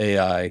national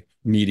AI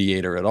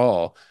mediator at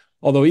all.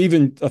 Although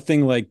even a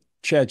thing like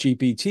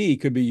ChatGPT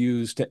could be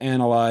used to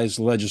analyze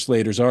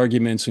legislators'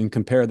 arguments and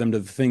compare them to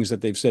the things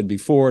that they've said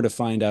before to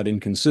find out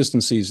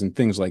inconsistencies and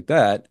things like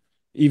that.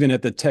 Even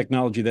at the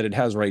technology that it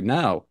has right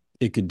now,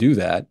 it could do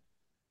that.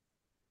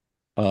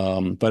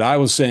 But I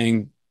was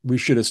saying we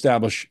should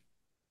establish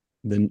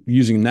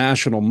using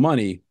national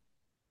money,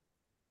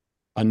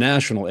 a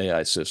national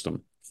AI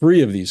system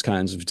free of these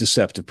kinds of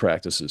deceptive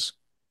practices.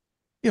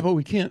 Yeah, but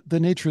we can't. The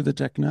nature of the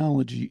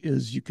technology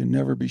is you can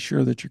never be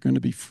sure that you're going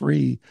to be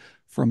free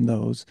from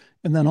those.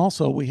 And then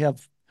also we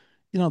have,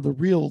 the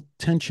real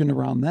tension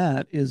around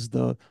that is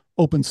the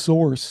open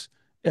source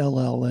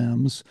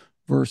LLMs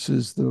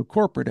versus the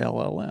corporate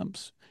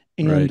LLMs.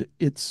 Right. And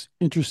it's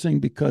interesting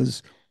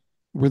because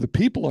Where the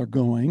people are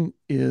going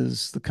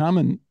is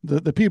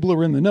the people who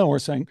are in the know are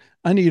saying,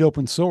 I need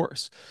open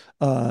source.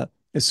 Uh,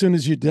 as soon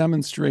as you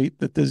demonstrate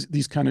that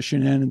these kind of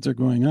shenanigans are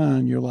going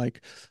on, you're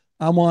like,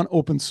 I want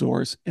open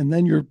source. And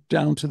then you're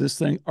down to this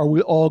thing. Are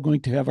we all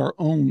going to have our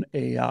own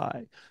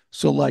AI?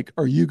 So, like,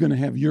 are you going to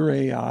have your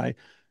AI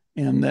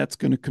and that's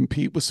going to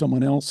compete with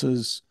someone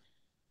else's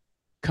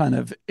kind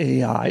of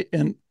AI?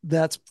 And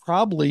that's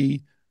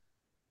probably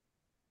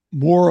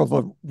more of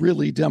a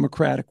really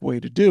democratic way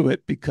to do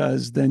it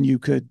because then you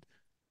could,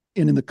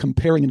 in the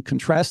comparing and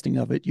contrasting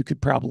of it, you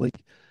could probably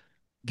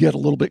get a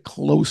little bit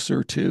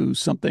closer to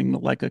something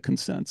like a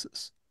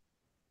consensus.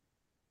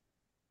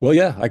 Well,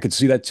 yeah, I could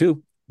see that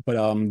too. But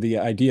the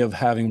idea of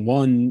having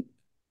one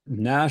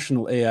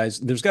national AIs,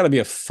 there's got to be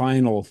a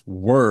final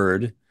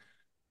word.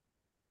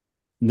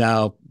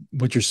 Now,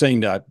 what you're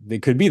saying that they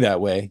could be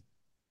that way,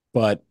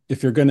 but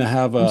if you're going to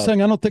have I'm a,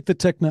 saying I don't think the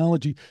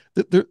technology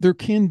that there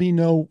can be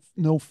no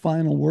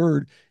final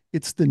word.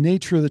 It's the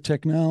nature of the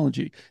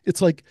technology.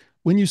 It's like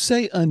when you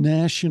say a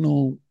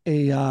national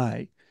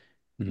AI,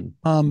 Mhm.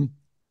 um,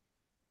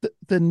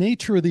 the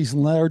nature of these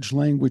large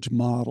language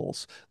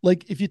models,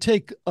 like if you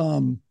take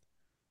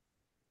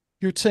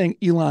you're saying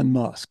Elon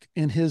Musk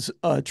and his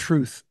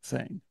truth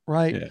thing,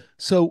 right? Yeah,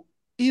 So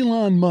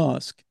Elon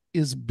Musk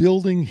is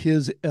building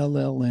his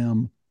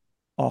LLM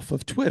off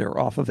of Twitter,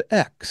 off of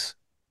X.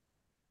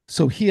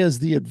 So he has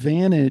the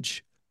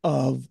advantage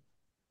of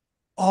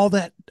all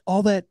that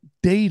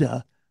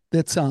data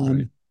that's right,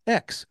 on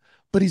X,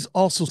 but he's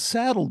also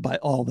saddled by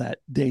all that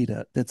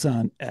data that's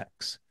on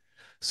X.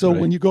 So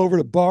when right, you go over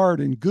to Bard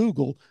and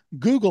Google,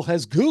 Google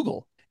has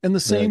Google, and the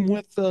right. same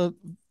with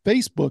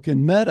Facebook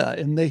and Meta,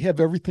 and they have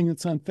everything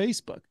that's on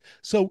Facebook.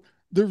 So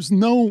there's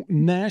no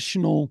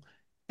national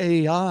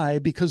AI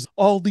because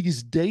all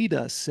these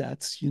data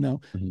sets,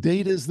 Mhm,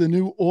 data is the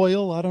new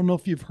oil. I don't know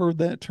if you've heard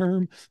that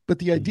term, but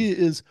the mhm. idea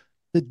is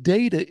the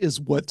data is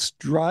what's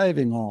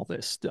driving all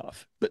this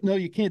stuff. But no,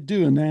 you can't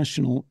do a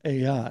national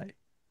AI.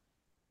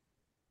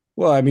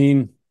 Well, I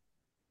mean,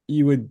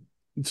 you would,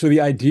 so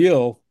the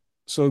ideal,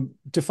 so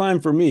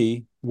define for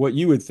me what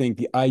you would think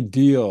the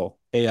ideal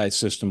AI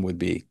system would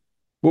be.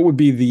 What would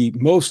be the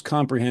most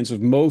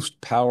comprehensive,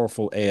 most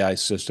powerful AI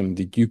system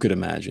that you could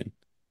imagine?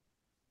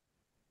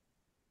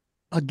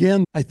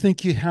 Again, I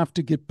think you have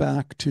to get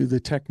back to the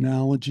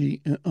technology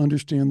and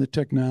understand the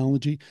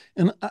technology.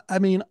 And I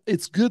mean,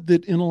 it's good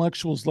that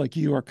intellectuals like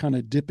you are kind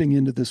of dipping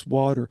into this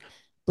water.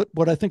 But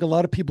what I think a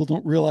lot of people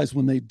don't realize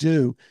when they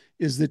do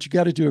is that you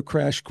got to do a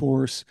crash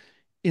course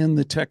in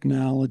the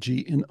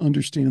technology and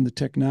understand the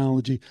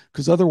technology.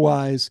 Because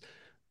otherwise,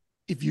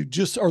 if you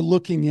just are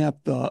looking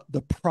at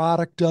the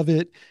product of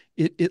it,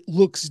 it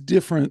looks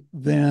different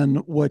than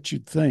what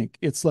you'd think.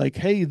 It's like,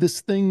 hey,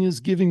 this thing is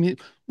giving me.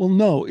 Well,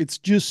 no, it's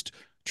just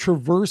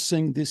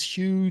traversing this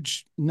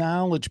huge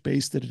knowledge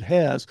base that it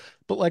has.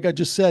 But like I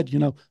just said,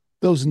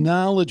 those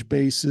knowledge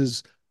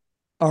bases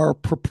are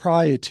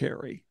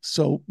proprietary.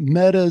 So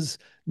Meta's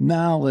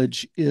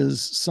knowledge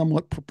is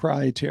somewhat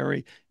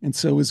proprietary, and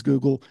so is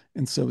Google,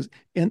 and so is.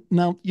 And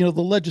now, the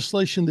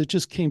legislation that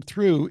just came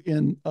through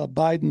in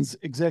Biden's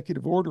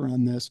executive order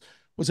on this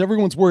was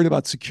everyone's worried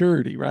about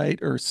security, right,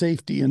 or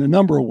safety in a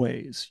number of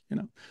ways.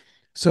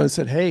 So I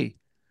said, hey,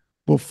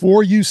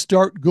 before you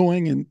start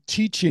going and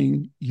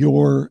teaching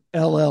your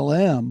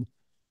LLM,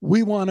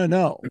 we want to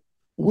know.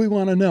 We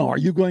want to know. Are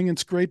you going and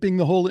scraping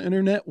the whole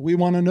internet? We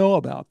want to know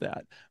about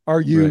that.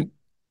 Are Right. you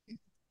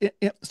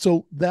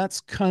so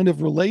that's kind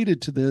of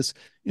related to this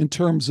in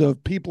terms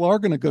of people are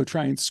going to go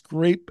try and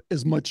scrape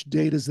as much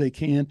data as they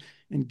can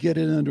and get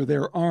it under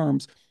their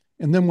arms.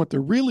 And then what they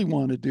really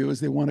want to do is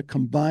they want to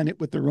combine it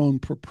with their own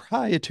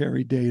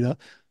proprietary data,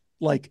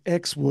 like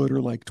X would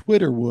or like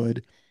Twitter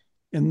would.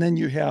 And then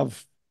you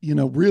have,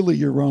 really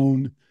your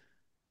own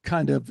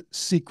kind of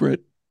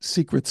secret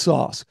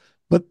sauce.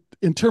 But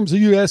in terms of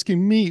you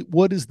asking me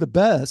what is the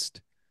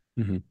best,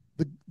 Mhm.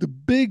 the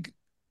big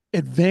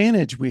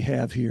advantage we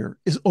have here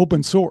is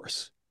open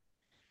source.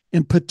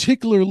 And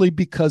particularly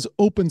because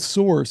open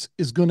source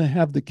is going to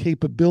have the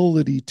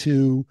capability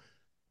to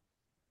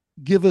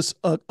give us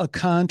a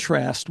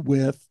contrast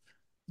with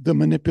the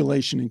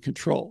manipulation and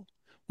control.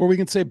 Where we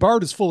can say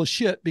Bard is full of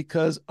shit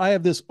because I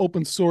have this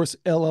open source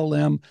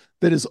LLM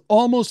that is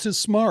almost as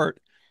smart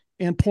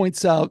and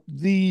points out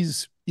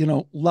these,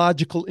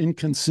 logical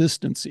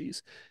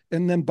inconsistencies.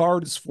 And then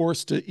Bard is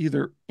forced to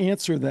either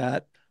answer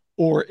that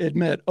or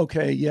admit,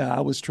 okay, yeah,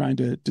 I was trying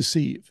to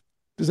deceive.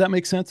 Does that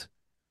make sense?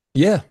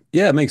 Yeah,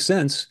 yeah, it makes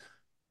sense.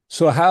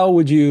 So how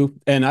would you,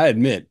 and I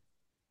admit,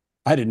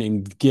 I didn't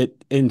even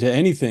get into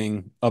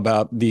anything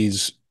about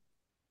these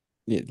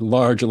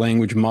large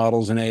language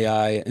models and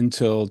AI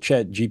until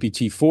Chat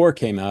GPT-4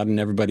 came out and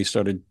everybody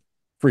started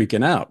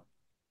freaking out.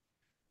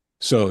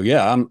 So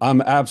yeah,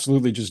 I'm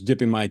absolutely just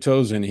dipping my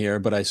toes in here,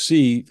 but I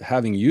see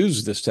having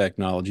used this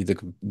technology,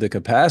 the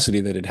capacity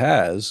that it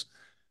has.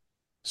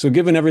 So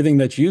given everything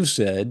that you've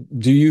said,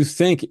 do you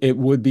think it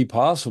would be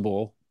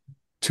possible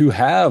to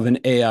have an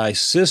AI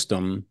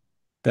system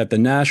that the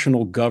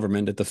national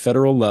government at the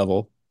federal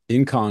level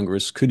in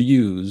Congress could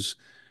use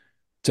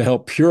to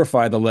help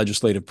purify the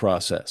legislative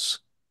process.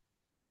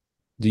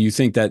 Do you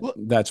think that Well,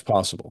 that's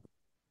possible?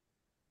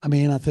 I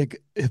mean, I think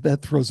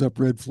that throws up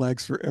red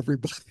flags for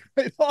everybody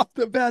right off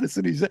the bat. As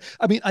soon as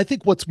I mean, I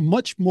think what's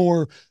much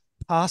more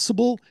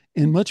possible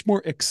and much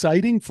more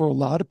exciting for a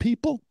lot of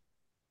people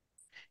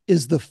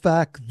is the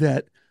fact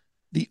that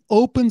the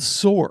open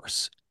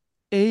source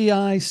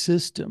AI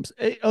systems,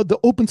 the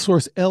open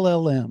source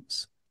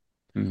LLMs,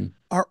 Mhm.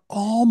 are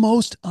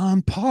almost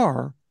on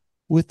par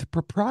with the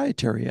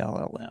proprietary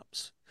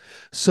LLMs.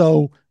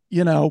 So,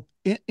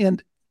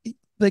 and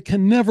they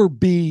can never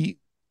be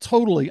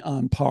totally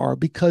on par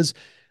because,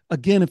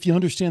 again, if you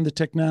understand the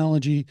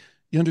technology,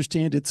 you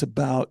understand it's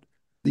about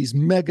these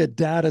mega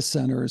data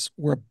centers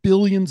where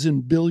billions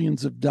and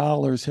billions of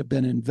dollars have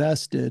been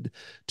invested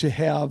to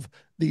have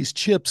these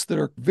chips that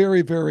are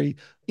very, very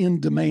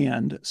in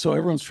demand. So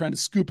everyone's trying to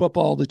scoop up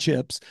all the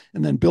chips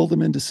and then build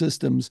them into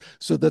systems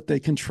so that they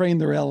can train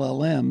their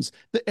LLMs.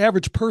 The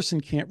average person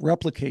can't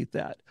replicate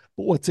that.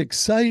 But what's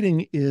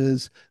exciting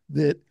is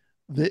that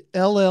the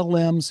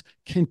LLMs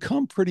can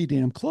come pretty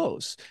damn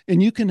close.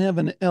 And you can have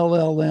an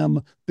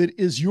LLM that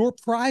is your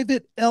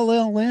private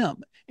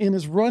LLM and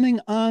is running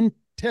on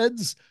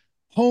Ted's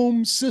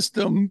home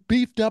system,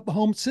 beefed up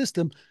home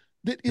system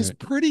that is Right.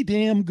 pretty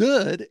damn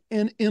good.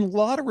 And in a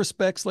lot of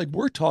respects, like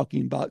we're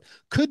talking about,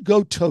 could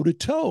go toe to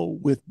toe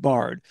with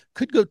Bard,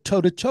 could go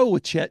toe to toe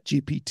with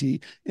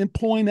ChatGPT and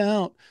point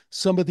out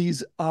some of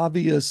these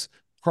obvious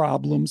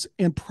problems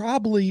and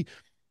probably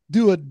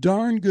do a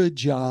darn good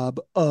job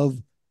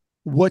of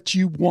what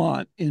you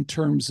want in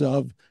terms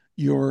of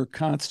your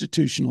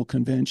constitutional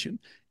convention.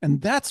 And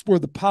that's where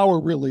the power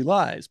really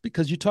lies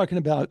because you're talking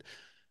about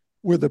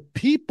where the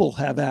people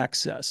have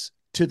access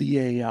to the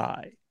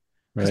AI.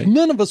 Because Right.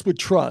 none of us would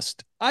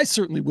trust, I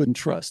certainly wouldn't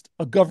trust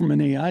a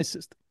government AI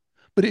system.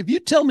 But if you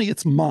tell me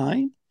it's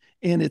mine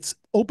and it's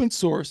open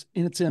source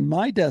and it's in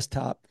my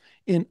desktop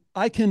and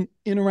I can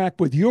interact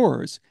with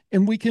yours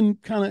and we can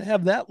kind of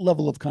have that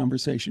level of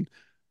conversation,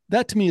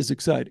 that to me is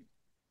exciting.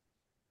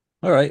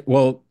 All right.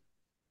 Well,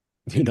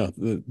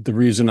 the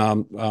reason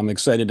I'm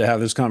excited to have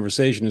this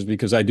conversation is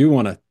because I do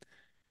want to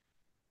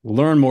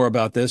learn more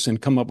about this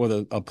and come up with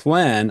a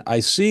plan. I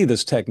see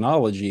this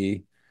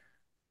technology,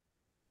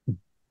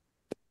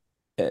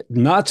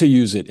 not to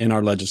use it in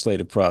our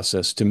legislative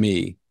process, to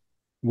me,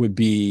 would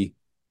be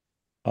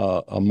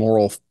a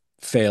moral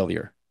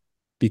failure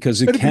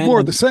because it It'd be more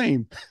of the can,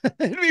 same.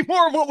 It'd be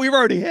more of what we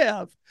already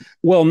have.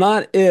 well,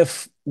 not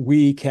if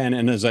we can,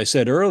 and as I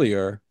said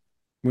earlier,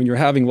 when you're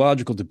having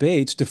logical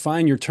debates,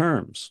 define your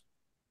terms.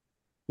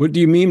 What do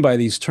you mean by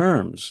these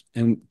terms?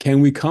 And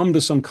can we come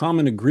to some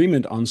common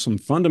agreement on some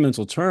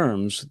fundamental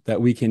terms that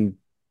we can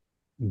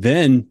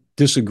then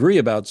disagree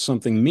about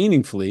something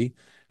meaningfully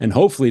and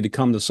hopefully to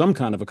come to some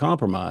kind of a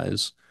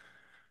compromise?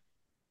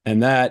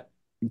 And that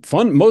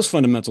most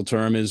fundamental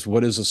term is,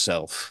 what is a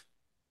self?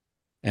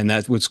 And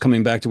that's what's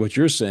coming back to what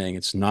you're saying.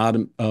 It's not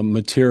a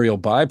material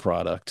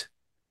byproduct.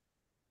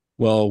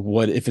 Well,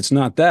 what if it's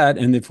not that?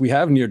 And if we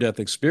have near death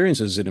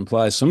experiences, it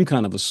implies some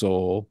kind of a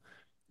soul.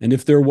 And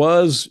if there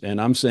was,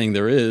 and I'm saying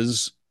there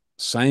is,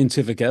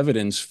 scientific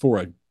evidence for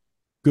a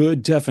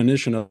good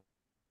definition of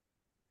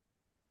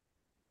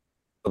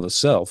a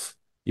self,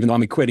 even though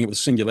I'm equating it with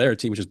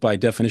singularity, which is by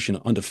definition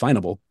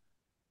undefinable,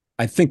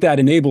 I think that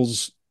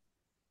enables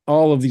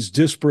all of these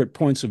disparate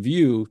points of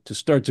view to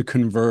start to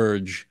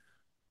converge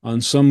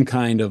on some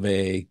kind of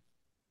a,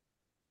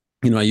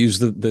 I use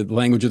the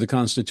language of the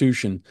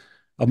Constitution,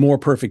 a more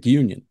perfect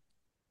union.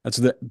 That's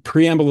the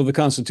preamble of the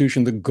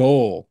Constitution, the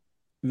goal.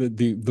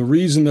 The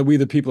reason that we,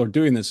 the people, are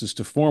doing this is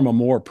to form a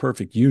more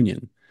perfect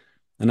union.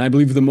 And I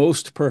believe the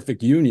most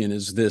perfect union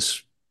is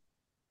this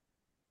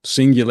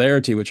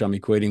singularity, which I'm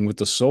equating with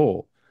the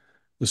soul,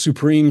 the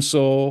supreme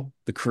soul,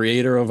 the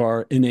creator of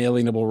our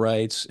inalienable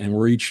rights. And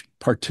we're each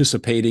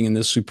participating in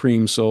this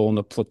supreme soul in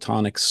a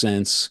Platonic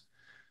sense.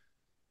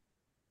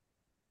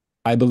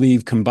 I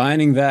believe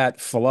combining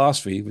that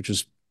philosophy, which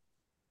is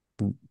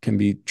can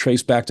be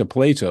traced back to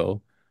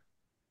Plato,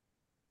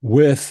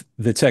 with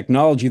the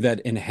technology that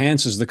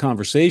enhances the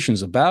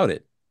conversations about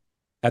it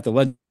at the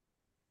lead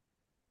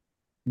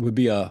would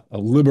be a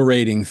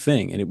liberating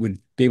thing. And it would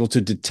be able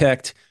to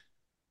detect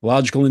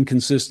logical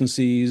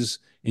inconsistencies,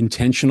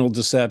 intentional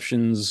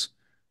deceptions,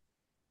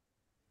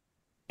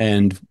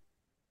 and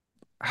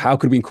how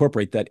could we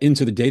incorporate that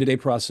into the day-to-day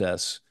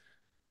process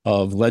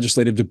of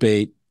legislative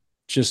debate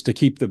just to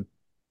keep the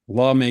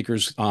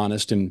lawmakers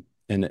honest and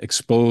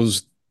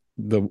expose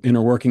the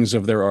inner workings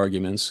of their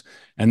arguments.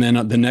 And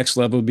then the next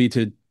level would be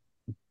to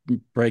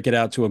break it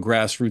out to a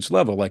grassroots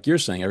level. Like you're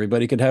saying,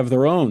 everybody could have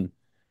their own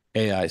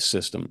AI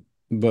system,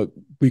 but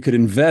we could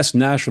invest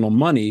national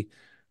money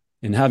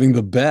in having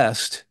the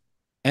best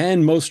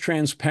and most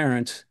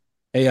transparent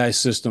AI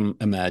system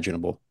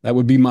imaginable. That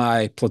would be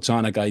my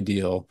Platonic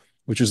ideal,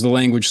 which is the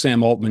language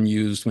Sam Altman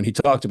used when he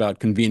talked about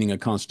convening a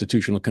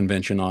constitutional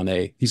convention on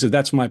A. He said,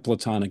 that's my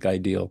Platonic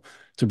ideal,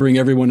 to bring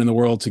everyone in the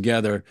world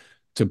together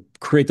to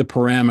create the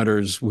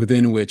parameters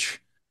within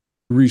which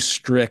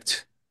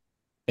restrict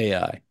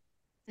AI.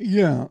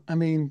 Yeah. I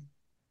mean,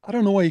 I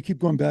don't know why you keep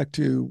going back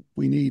to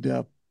we need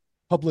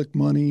public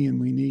money and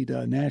we need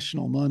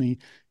national money.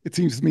 It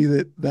seems to me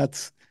that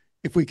that's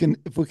if we can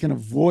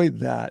avoid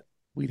that,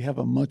 we'd have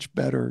a much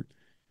better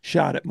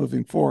shot at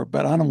moving forward.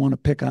 But I don't want to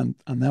pick on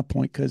that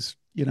point because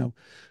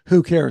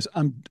who cares?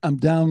 I'm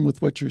down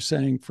with what you're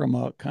saying from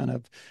a kind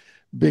of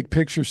big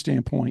picture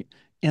standpoint,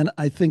 and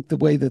I think the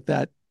way that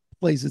that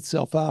plays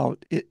itself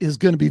out is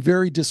going to be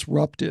very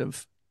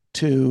disruptive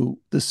to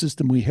the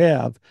system we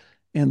have,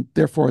 and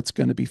therefore it's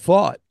going to be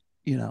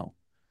you know,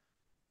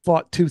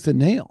 fought tooth and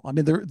nail. I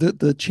mean,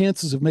 the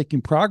chances of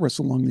making progress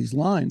along these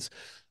lines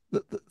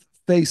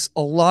face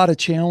a lot of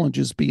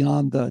challenges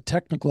beyond the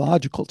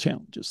technological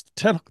challenges.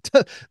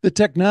 The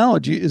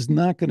technology is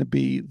not going to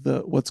be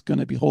the what's going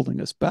to be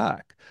holding us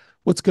back.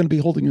 What's going to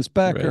be holding us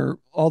back Right. are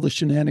all the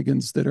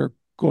shenanigans that are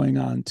going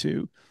on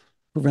to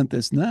prevent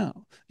this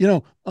now.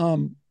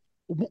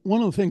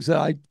 One of the things that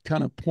I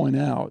kind of point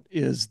out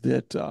is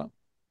that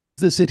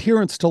this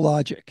adherence to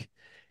logic,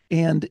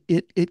 and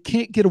it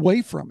can't get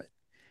away from it.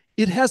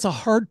 It has a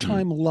hard Mm.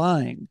 time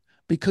lying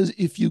because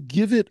if you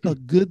give it a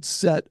good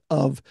set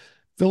of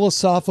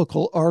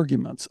philosophical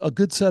arguments, a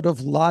good set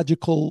of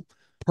logical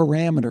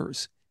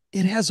parameters,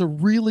 it has a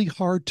really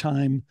hard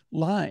time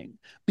lying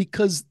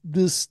because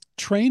this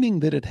training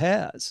that it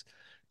has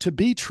to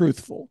be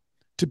truthful,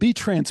 to be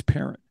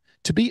transparent,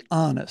 to be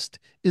honest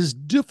is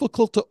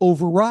difficult to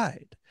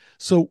override.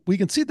 So we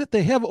can see that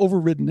they have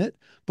overridden it,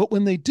 but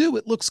when they do,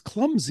 it looks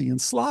clumsy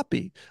and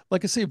sloppy.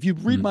 Like I say, if you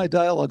read Mm. my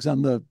dialogues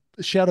on the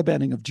shadow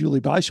banning of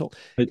Julie Beischel,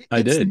 I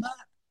it's did. not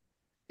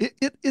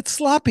it's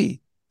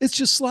sloppy. It's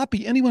just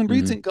sloppy. Anyone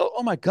reads it Hmm. and go,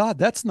 "Oh my God,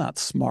 that's not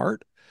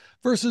smart."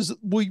 Versus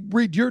we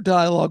read your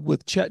dialogue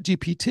with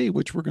ChatGPT,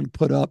 which we're going to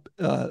put up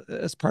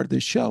as part of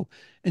this show,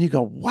 and you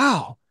go,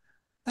 "Wow,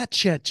 that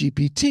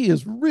ChatGPT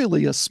is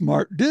really a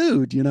smart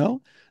dude."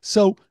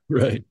 So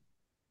Right.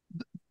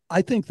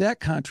 I think that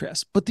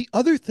contrast. But the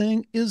other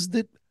thing is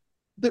that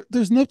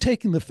there's no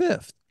taking the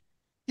fifth.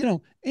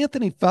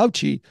 Anthony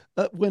Fauci,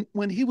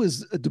 when he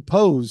was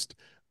deposed,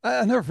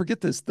 I'll never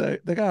forget this.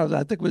 The guy,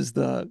 I think, was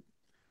the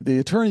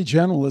Attorney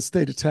General of the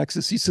state of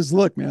Texas. He says,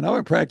 "Look, man, I've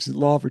been practicing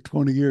law for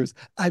 20 years.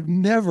 I've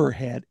never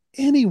had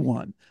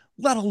anyone,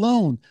 let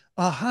alone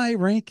a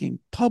high-ranking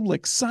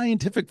public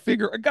scientific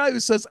figure, a guy who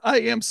says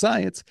I am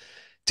science,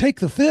 take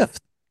the fifth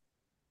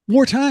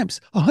more times,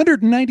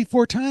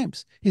 194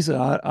 times." He said,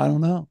 "I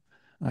don't know,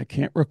 I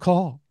can't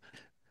recall.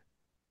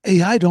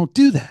 AI don't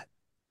do that."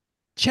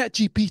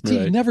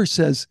 ChatGPT Right. never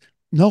says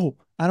no.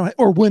 I don't.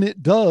 Or when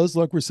it does,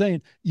 like we're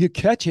saying, you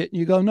catch it and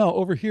you go, "No,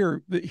 over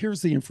here.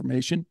 Here's the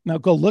information. Now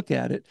go look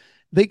at it."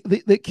 They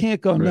can't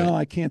go, Right. "No,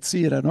 I can't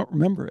see it. I don't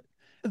remember it."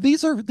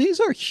 These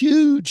are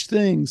huge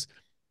things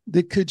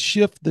that could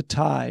shift the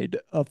tide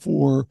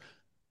for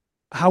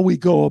how we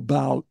go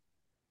about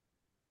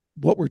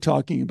what we're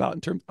talking about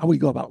in terms of how we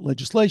go about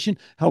legislation,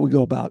 how we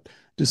go about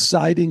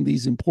deciding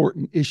these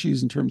important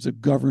issues in terms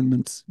of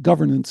governance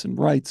and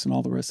rights and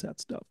all the rest of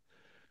that stuff.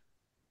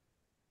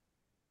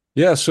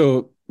 Yeah.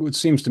 So what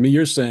seems to me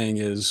you're saying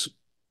is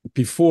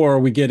before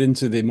we get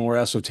into the more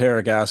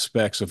esoteric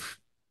aspects of,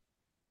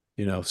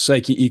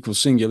 psyche equals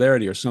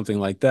singularity or something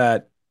like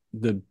that,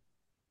 the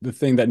the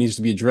thing that needs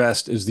to be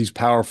addressed is these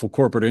powerful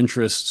corporate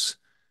interests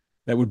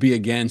that would be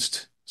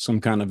against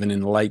some kind of an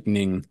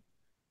enlightening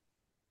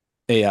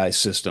AI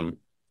system.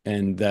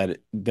 And that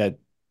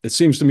it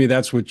seems to me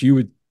that's what you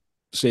would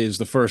say is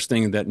the first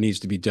thing that needs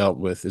to be dealt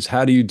with is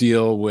how do you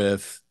deal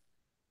with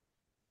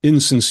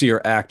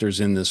insincere actors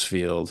in this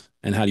field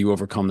and how do you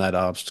overcome that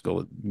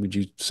obstacle? Would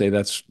you say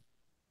that's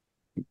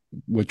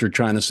what you're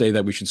trying to say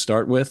that we should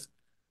start with?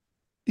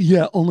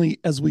 Yeah, only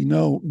as we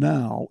know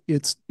now,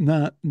 it's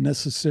not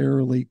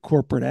necessarily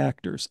corporate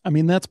actors. I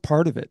mean, that's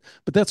part of it,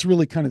 but that's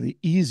really kind of the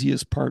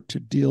easiest part to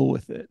deal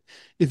with it.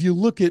 If you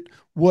look at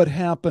what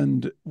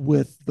happened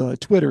with the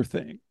Twitter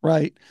thing,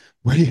 right?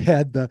 Where you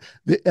had the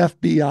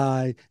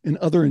FBI and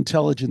other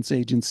intelligence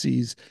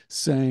agencies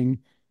saying,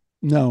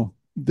 "No,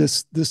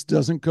 this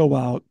doesn't go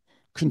out.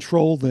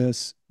 Control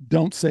this.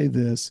 Don't say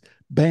this.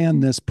 Ban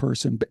this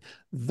person." But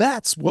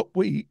that's what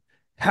we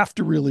have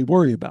to really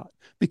worry about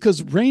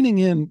because reining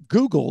in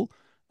Google,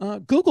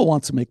 Google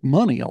wants to make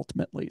money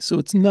ultimately. So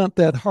it's not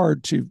that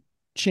hard to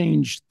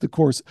change the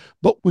course.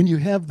 But when you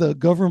have the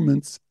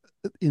government's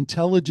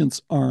intelligence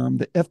arm,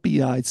 the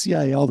FBI,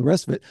 CIA, all the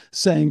rest of it,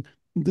 saying,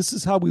 "This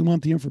is how we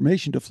want the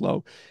information to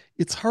flow,"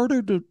 it's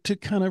harder to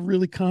kind of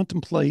really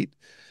contemplate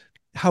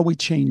how we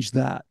change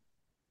that.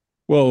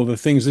 Well, the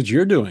things that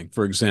you're doing,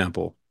 for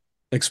example,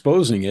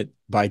 exposing it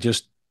by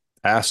just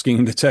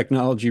asking the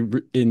technology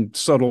in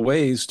subtle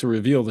ways to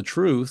reveal the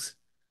truth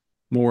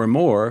more and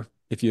more.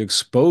 If you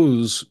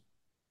expose,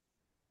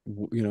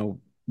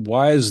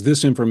 why is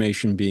this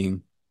information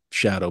being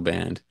shadow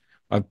banned?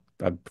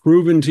 I've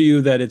proven to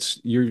you that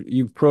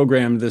you've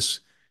programmed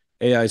this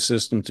AI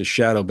system to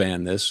shadow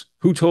ban this.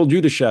 Who told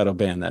you to shadow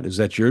ban that? Is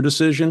that your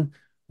decision?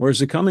 Where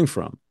is it coming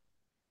from?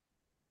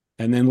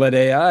 And then let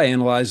AI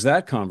analyze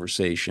that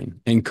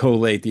conversation and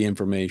collate the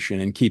information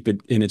and keep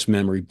it in its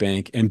memory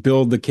bank and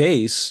build the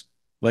case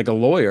like a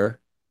lawyer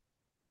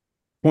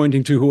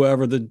pointing to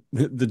whoever the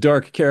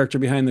dark character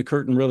behind the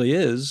curtain really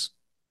is,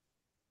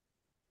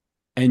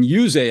 and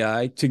use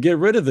AI to get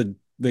rid of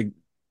the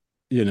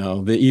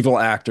evil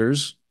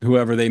actors,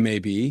 whoever they may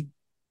be,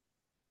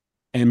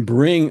 and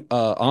bring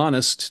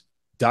honest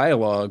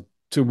dialogue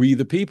to we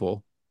the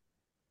people,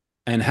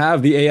 and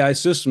have the AI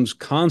systems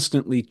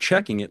constantly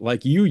checking it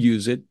like you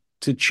use it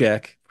to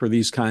check for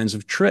these kinds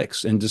of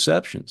tricks and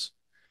deceptions.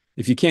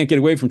 If you can't get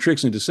away from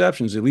tricks and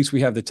deceptions, at least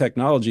we have the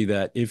technology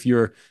that if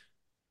you're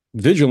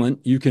vigilant,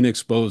 you can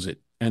expose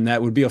it. And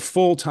that would be a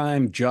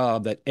full-time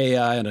job that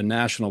AI at a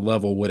national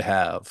level would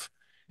have.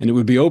 And it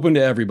would be open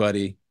to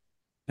everybody,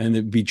 and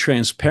it'd be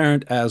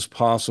transparent as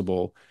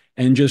possible,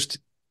 and just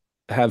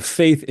have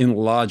faith in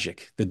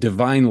logic. The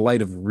divine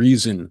light of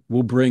reason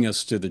will bring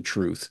us to the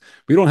truth.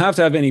 We don't have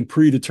to have any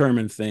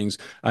predetermined things.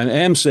 I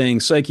am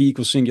saying psyche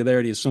equals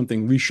singularity is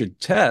something we should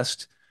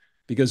test,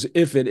 because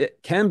if it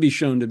can be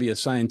shown to be a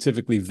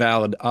scientifically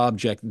valid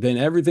object, then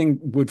everything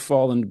would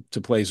fall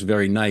into place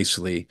very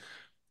nicely.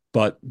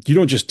 But you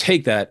don't just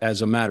take that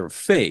as a matter of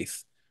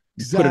faith.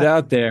 You put it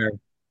out Exactly. there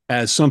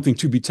as something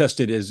to be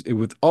tested, as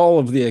with all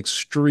of the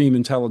extreme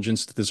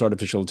intelligence that this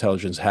artificial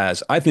intelligence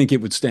has. I think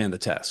it would stand the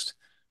test.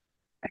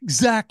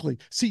 Exactly.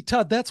 See,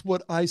 Todd, that's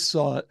what I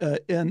saw,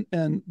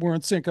 and we're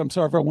in sync. I'm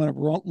sorry if I went a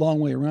long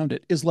way around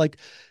it. Is like,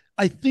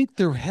 I think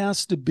there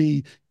has to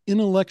be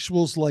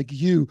intellectuals like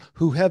you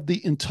who have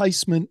the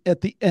enticement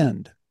at the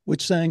end,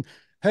 which saying,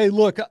 "Hey,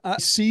 look, I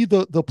see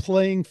the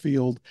playing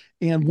field,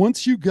 and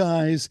once you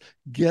guys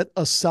get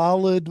a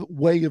solid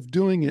way of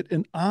doing it,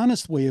 an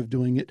honest way of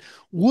doing it,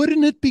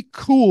 wouldn't it be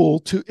cool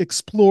to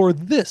explore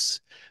this?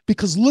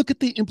 Because look at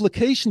the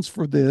implications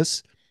for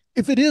this."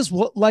 If it is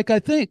what like I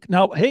think.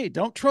 Now, hey,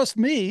 don't trust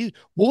me.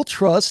 We'll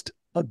trust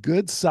a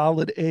good,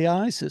 solid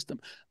AI system.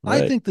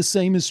 I Right. think the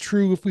same is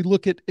true if we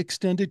look at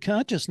extended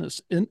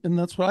consciousness, and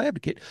that's what I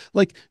advocate.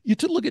 Like you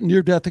to look at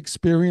near-death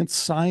experience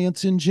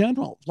science in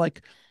general.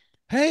 Like,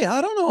 hey,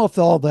 I don't know if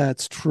all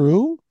that's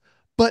true,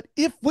 but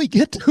if we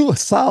get to a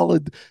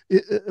solid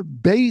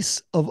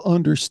base of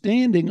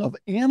understanding of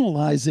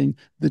analyzing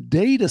the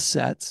data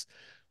sets,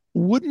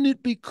 wouldn't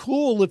it be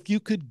cool if you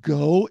could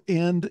go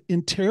and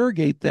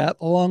interrogate that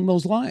along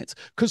those lines?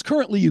 Because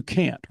currently you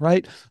can't,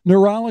 right?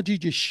 Neurology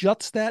just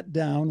shuts that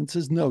down and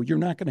says, no, you're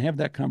not going to have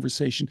that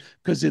conversation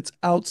because it's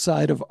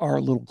outside of our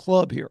little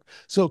club here.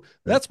 So Right.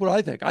 that's what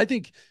I think. I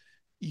think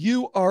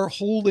you are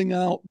holding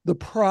out the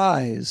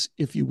prize,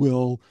 if you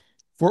will,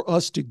 for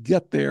us to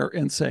get there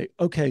and say,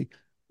 okay,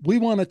 we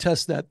want to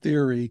test that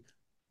theory.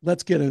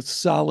 Let's get a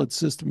solid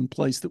system in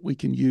place that we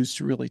can use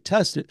to really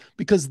test it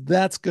because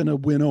that's going to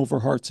win over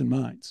hearts and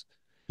minds.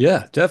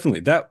 Yeah, definitely.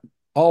 That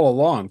all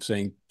along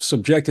saying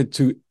subject it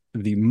to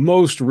the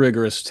most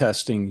rigorous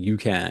testing you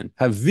can.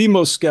 Have the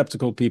most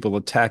skeptical people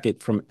attack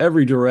it from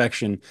every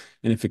direction.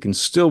 And if it can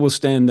still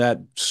withstand that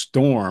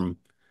storm,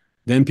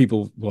 then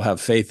people will have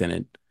faith in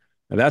it.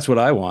 And that's what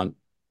I want.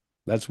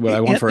 That's what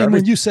I want for And when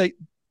everything. you say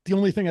the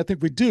only thing I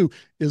think we do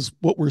is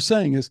what we're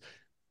saying is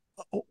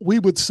we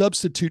would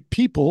substitute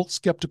people,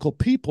 skeptical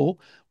people,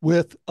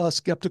 with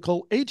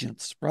skeptical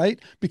agents, right?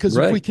 Because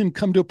if we Right. can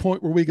come to a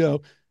point where we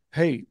go,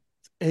 hey,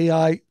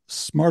 AI,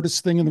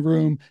 smartest thing in the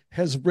room,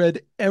 has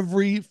read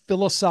every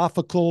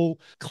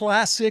philosophical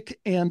classic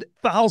and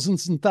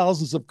thousands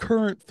of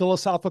current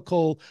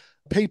philosophical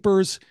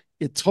papers.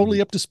 It's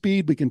totally up to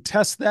speed. We can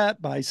test that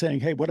by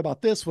saying, hey, what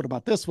about this? What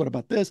about this? What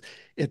about this?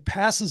 It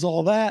passes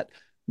all that.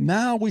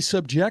 Now we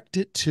subject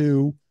it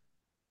to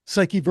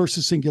psyche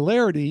versus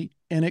singularity,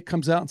 and it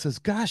comes out and says,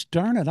 gosh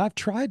darn it, I've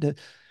tried to,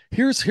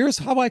 here's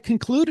how I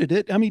concluded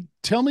it. I mean,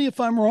 tell me if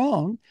I'm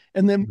wrong.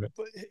 And then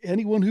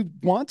anyone who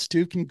wants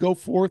to can go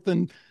forth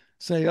and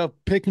say,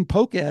 pick and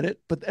poke at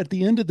it. But at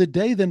the end of the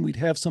day, then we'd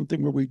have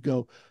something where we'd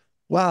go,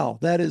 wow,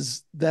 that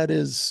is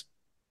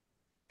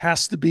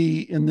has to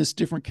be in this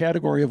different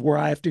category of where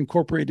I have to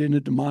incorporate it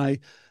into my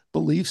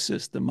belief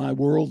system, my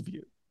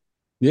worldview.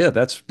 Yeah,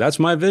 that's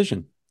my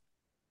vision.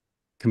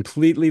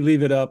 Completely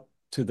leave it up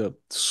to the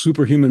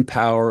superhuman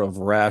power of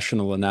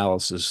rational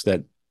analysis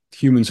that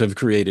humans have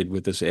created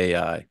with this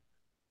AI,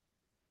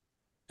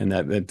 and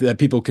that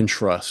people can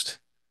trust.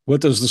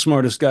 What does the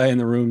smartest guy in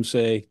the room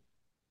say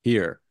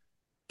here?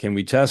 Can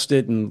we test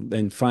it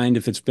and find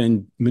if it's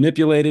been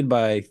manipulated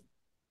by,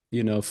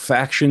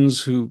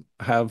 factions who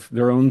have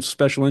their own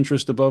special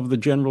interest above the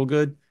general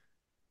good?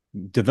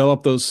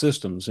 Develop those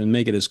systems and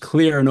make it as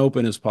clear and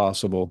open as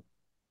possible.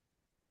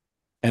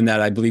 And that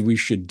I believe we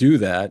should do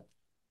that.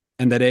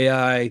 And that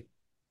AI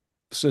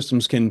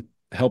systems can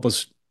help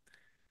us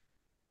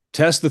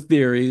test the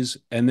theories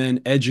and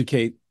then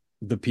educate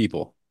the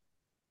people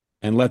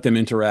and let them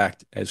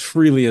interact as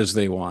freely as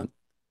they want,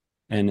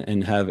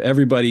 and have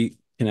everybody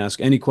can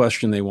ask any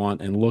question they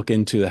want and look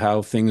into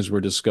how things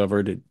were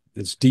discovered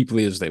as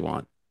deeply as they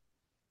want.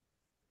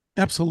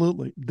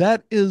 Absolutely.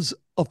 That is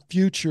a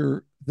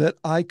future that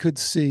I could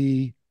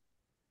see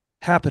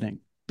happening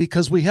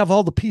because we have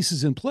all the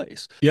pieces in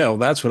place. Yeah, well,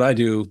 that's what I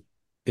do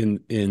in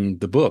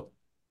the book,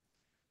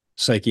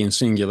 Psyche and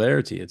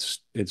Singularity.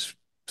 It's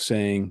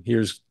saying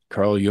here's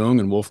Carl Jung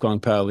and Wolfgang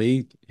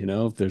Pauli.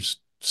 There's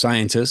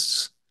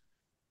scientists,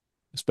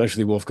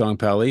 especially Wolfgang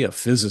Pauli, a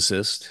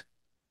physicist,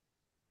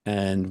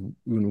 and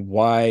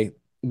why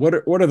what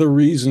are the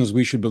reasons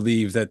we should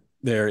believe that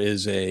there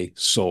is a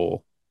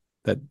soul,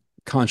 that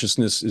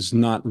consciousness is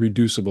not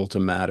reducible to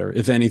matter?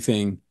 If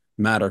anything,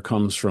 matter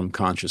comes from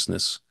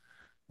consciousness.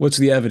 What's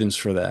the evidence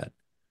for that?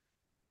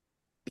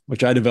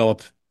 Which I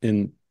develop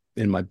in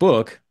my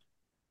book,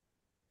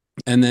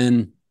 and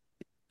then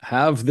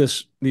have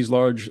these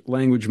large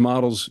language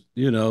models,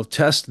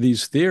 test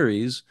these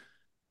theories.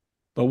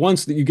 But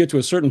once that you get to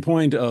a certain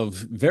point of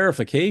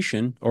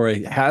verification, or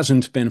it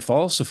hasn't been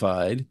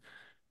falsified,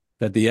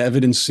 that the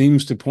evidence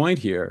seems to point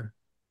here,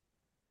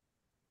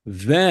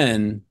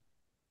 then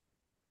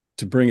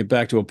to bring it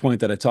back to a point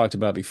that I talked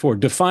about before,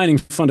 defining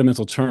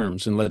fundamental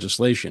terms in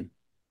legislation.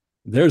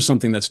 There's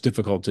something that's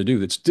difficult to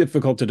do. It's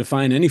difficult to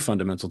define any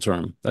fundamental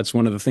term. That's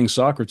one of the things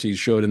Socrates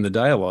showed in the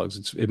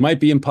dialogues. It might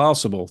be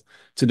impossible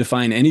to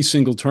define any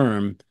single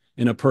term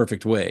in a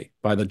perfect way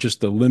by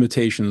just the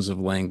limitations of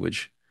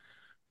language.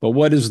 But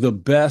what is the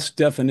best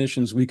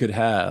definitions we could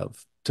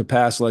have to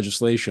pass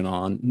legislation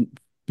on,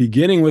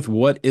 beginning with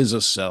what is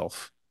a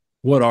self?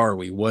 What are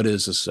we? What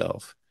is a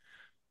self?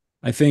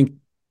 I think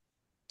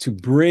to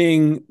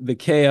bring the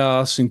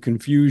chaos and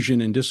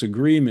confusion and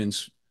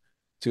disagreements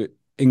to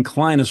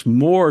incline us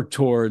more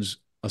towards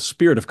a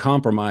spirit of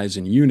compromise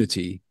and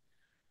unity,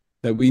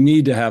 that we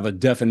need to have a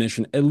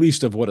definition, at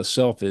least of what a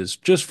self is,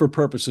 just for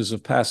purposes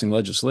of passing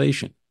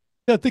legislation.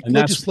 I think And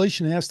that's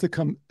legislation has to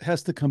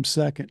come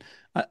second.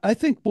 I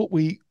think what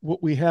we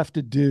have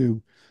to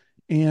do,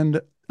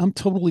 and I'm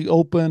totally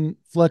open,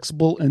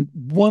 flexible, and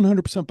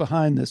 100%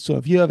 behind this. So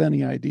if you have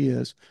any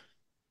ideas,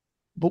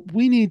 but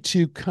we need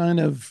to kind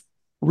of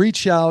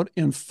reach out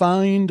and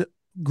find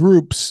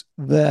groups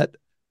that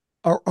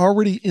are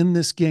already in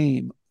this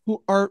game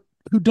who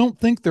don't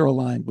think they're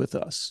aligned with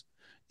us.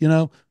 You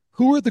know,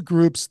 who are the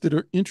groups that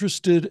are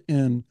interested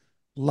in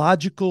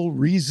logical,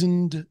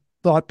 reasoned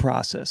thought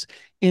process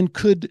and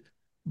could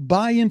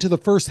buy into the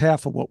first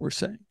half of what we're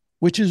saying,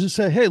 which is to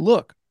say, hey,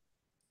 look,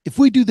 if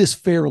we do this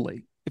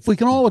fairly, if we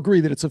can all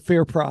agree that it's a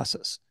fair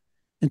process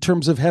in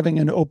terms of having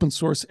an open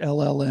source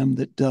LLM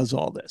that does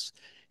all this,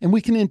 and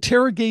we can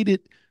interrogate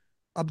it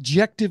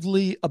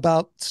objectively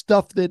about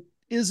stuff that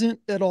isn't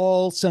at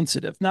all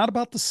sensitive, not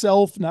about the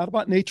self, not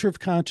about nature of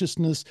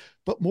consciousness,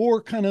 but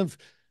more kind of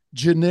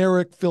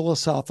generic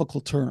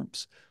philosophical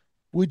terms.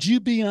 Would you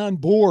be on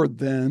board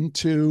then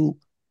to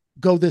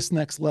go this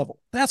next level?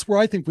 That's where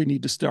I think we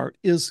need to start,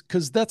 is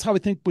because that's how I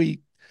think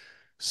we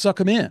suck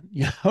them in,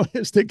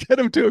 is to get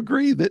them to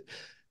agree that,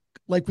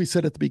 like we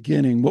said at the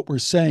beginning, what we're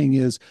saying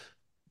is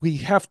we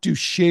have to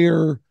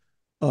share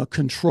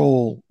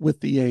control with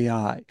the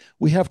AI.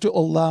 We have to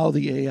allow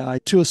the AI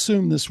to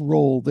assume this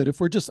role that if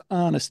we're just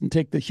honest and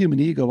take the human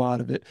ego out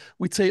of it,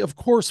 we'd say, of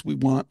course, we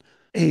want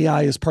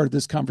AI as part of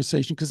this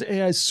conversation because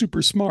AI is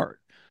super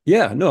smart.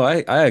 Yeah, no,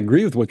 I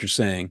agree with what you're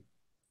saying.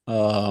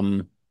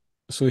 Um,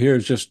 so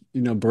here's just,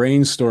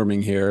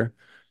 brainstorming here.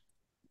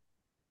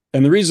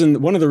 And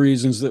one of the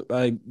reasons that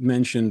I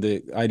mentioned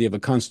the idea of a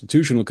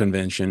constitutional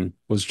convention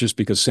was just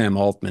because Sam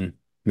Altman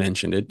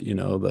mentioned it,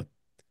 the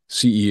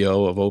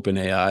CEO of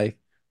OpenAI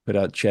put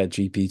out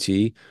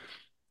ChatGPT,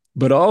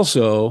 but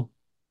also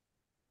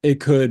it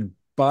could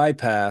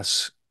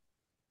bypass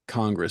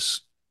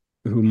Congress,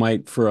 who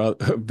might, for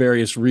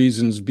various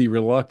reasons, be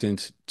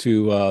reluctant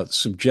to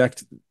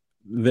subject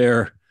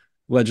their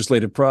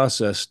legislative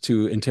process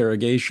to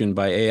interrogation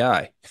by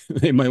AI.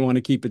 They might want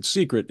to keep it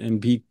secret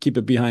and keep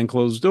it behind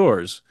closed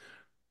doors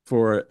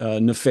for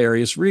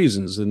nefarious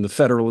reasons. In the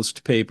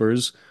Federalist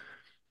Papers,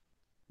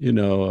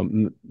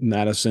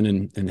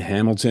 Madison and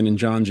Hamilton and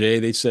John Jay,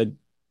 they said,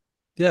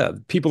 yeah,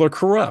 people are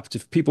corrupt.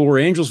 If people were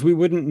angels, we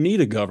wouldn't need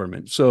a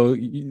government. So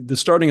the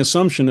starting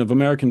assumption of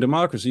American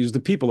democracy is the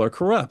people are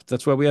corrupt.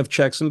 That's why we have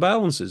checks and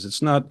balances.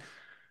 It's not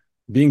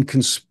being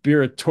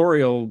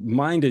conspiratorial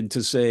minded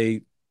to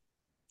say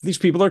these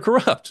people are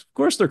corrupt. Of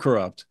course they're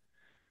corrupt.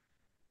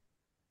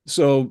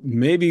 So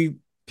maybe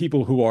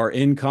people who are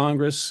in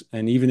Congress,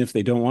 and even if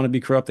they don't want to be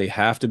corrupt, they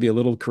have to be a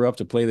little corrupt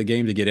to play the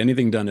game to get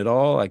anything done at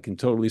all. I can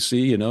totally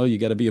see, you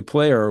got to be a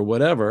player or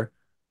whatever.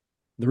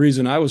 The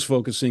reason I was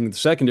focusing, the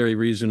secondary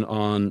reason,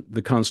 on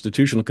the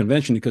Constitutional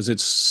Convention, because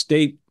it's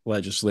state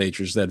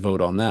legislatures that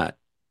vote on that.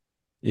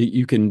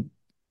 You can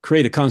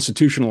create a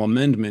constitutional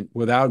amendment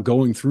without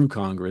going through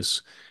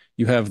Congress.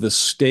 You have the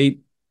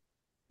state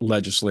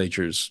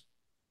legislatures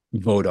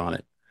vote on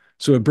it.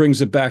 So it brings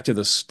it back to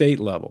the state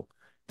level.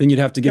 Then you'd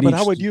have to Yeah, get but each.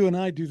 how would you and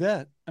I do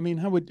that? I mean,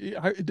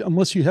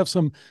 unless you have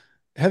some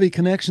heavy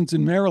connections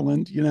in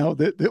Maryland,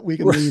 that we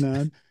can lean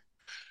on.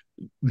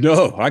 No,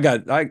 no, I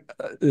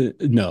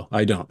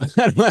don't.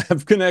 I don't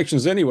have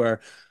connections anywhere.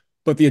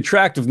 But the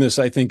attractiveness,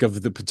 I think,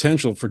 of the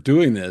potential for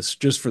doing this,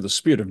 just for the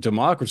spirit of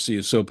democracy,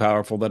 is so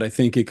powerful that I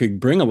think it could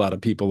bring a lot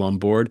of people on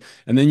board.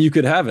 And then you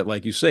could have it,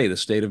 like you say, the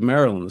state of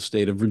Maryland, the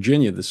state of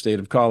Virginia, the state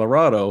of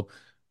Colorado,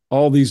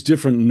 all these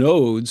different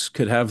nodes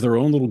could have their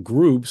own little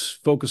groups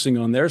focusing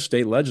on their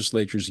state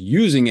legislatures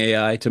using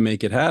AI to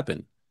make it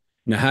happen.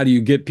 Now, how do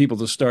you get people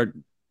to start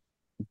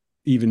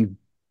even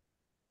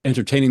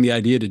entertaining the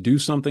idea to do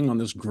something on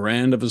this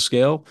grand of a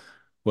scale,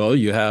 well,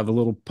 you have a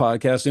little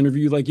podcast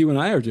interview like you and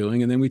I are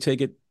doing, and then we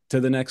take it to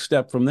the next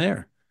step from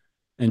there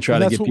and try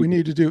And to that's get what we people.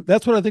 need to do.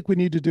 That's what I think we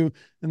need to do.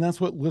 And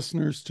that's what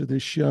listeners to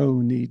this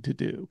show need to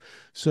do.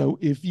 So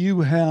if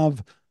you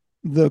have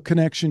the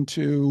connection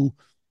to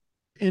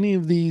any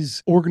of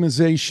these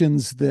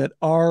organizations that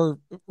are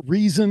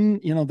reason,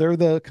 they're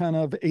the kind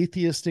of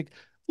atheistic,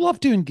 love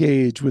to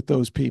engage with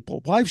those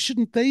people. Why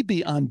shouldn't they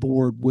be on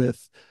board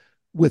with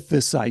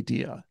this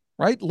idea?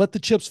 Right? Let the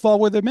chips fall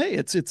where they may.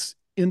 It's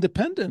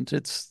independent.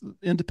 It's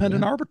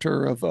independent Yeah.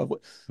 arbiter of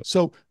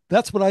so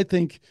that's what I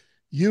think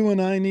you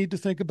and I need to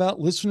think about.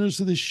 Listeners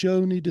of this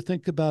show need to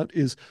think about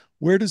is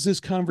where does this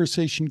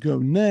conversation go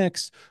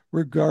next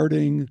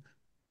regarding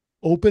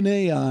open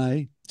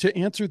AI to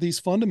answer these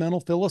fundamental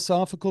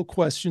philosophical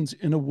questions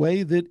in a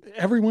way that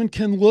everyone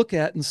can look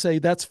at and say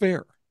that's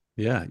fair.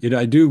 Yeah,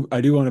 I do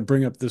want to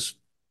bring up this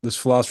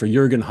philosopher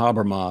Jürgen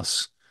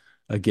Habermas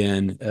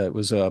again. It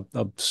was a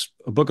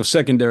book of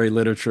secondary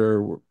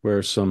literature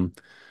where some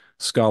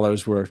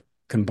scholars were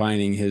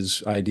combining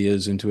his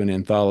ideas into an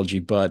anthology,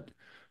 but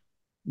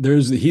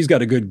he's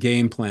got a good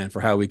game plan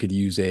for how we could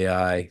use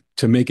AI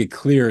to make it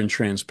clear and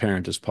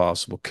transparent as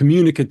possible.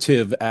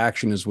 Communicative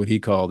action is what he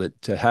called it,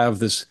 to have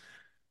this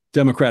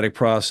democratic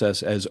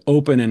process as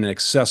open and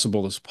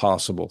accessible as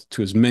possible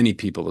to as many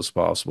people as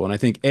possible. And I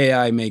think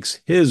AI makes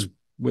his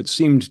what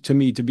seemed to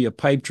me to be a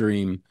pipe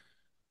dream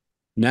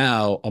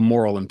now a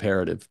moral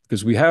imperative,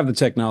 because we have the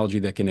technology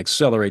that can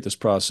accelerate this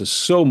process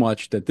so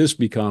much that this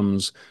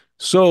becomes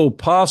so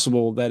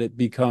possible that it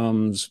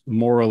becomes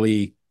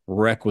morally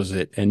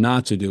requisite, and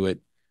not to do it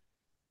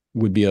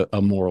would be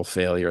a moral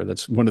failure.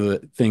 That's one of the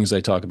things I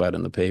talk about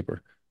in the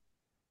paper.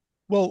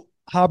 Well,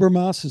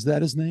 Habermas, is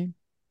that his name?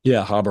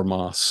 Yeah,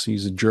 Habermas.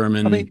 He's a I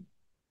German. mean,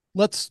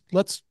 let's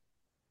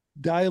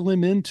dial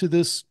him into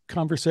this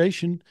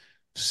conversation,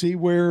 see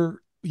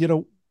where,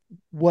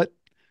 what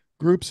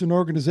groups and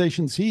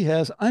organizations he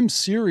has. I'm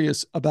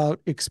serious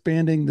about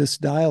expanding this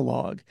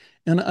dialogue.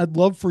 And I'd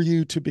love for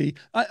you to be,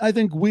 I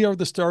think we are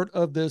the start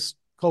of this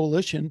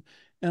coalition.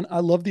 And I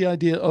love the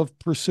idea of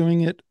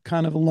pursuing it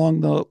kind of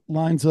along the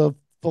lines of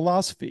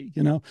philosophy.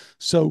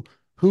 So,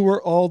 who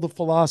are all the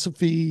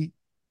philosophy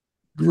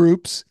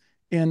groups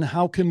and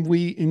how can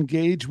we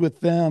engage with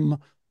them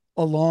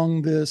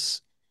along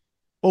this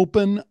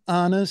open,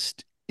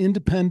 honest,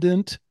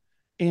 independent,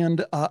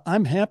 and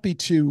I'm happy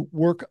to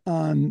work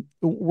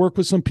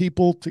with some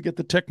people to get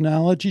the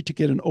technology to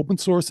get an open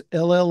source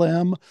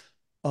LLM,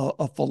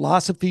 a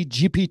philosophy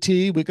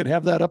GPT. We could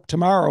have that up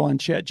tomorrow on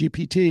Chat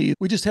GPT.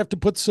 We just have to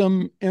put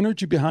some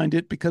energy behind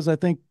it because I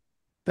think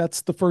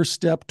that's the first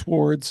step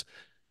towards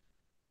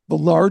the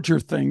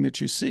larger thing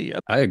that you see.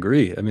 I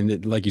agree. I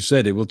mean, like you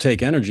said, it will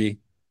take energy,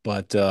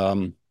 but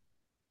I'm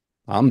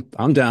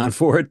down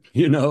for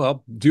it.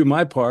 I'll do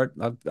my part.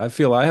 I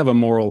feel I have a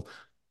moral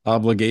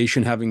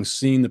obligation, having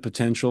seen the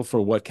potential for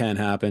what can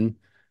happen,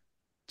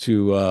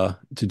 to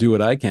do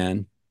what I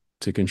can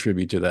to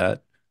contribute to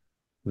that.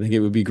 I think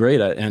it would be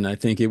great, and I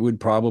think it would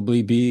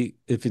probably be,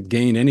 if it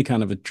gained any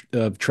kind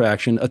of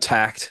traction,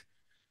 attacked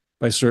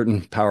by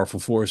certain powerful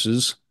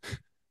forces.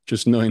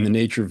 Just knowing the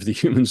nature of the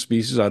human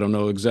species, I don't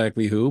know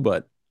exactly who,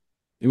 but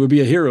it would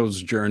be a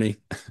hero's journey.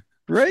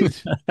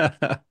 Great.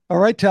 All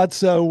right, Todd.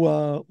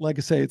 So, like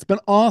I say, it's been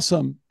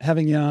awesome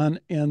having you on,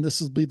 and this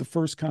will be the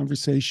first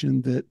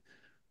conversation that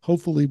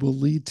hopefully will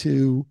lead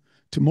to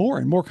more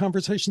and more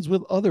conversations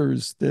with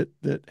others that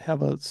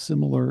have a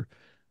similar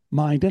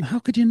mind. And how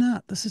could you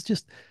not? This is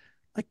just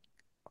like,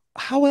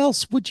 how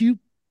else would you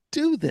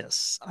do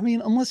this? I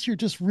mean, unless you're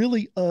just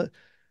really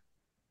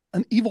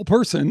an evil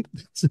person,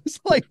 it's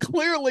like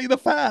clearly the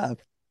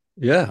path.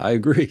 Yeah, I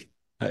agree.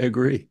 I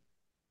agree.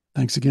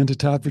 Thanks again to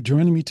Todd for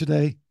joining me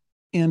today.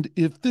 And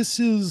if this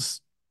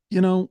is, you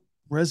know,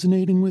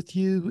 resonating with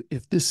you,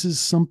 if this is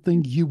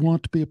something you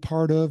want to be a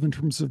part of in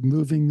terms of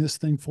moving this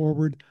thing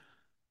forward,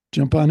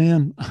 jump on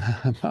in.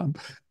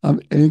 I'm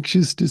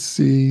anxious to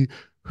see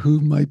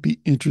who might be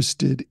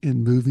interested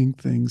in moving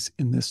things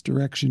in this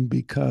direction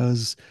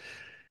because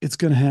it's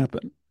going to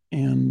happen.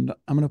 And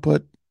I'm going to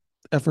put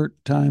effort,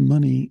 time,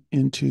 money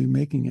into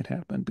making it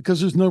happen because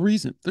there's no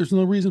reason. There's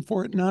no reason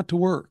for it not to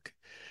work.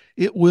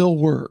 It will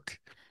work.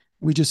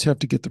 We just have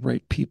to get the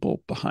right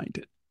people behind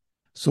it.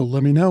 So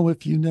let me know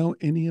if you know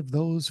any of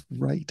those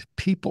right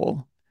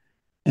people.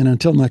 And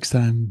until next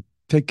time,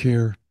 take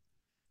care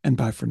and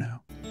bye for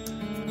now.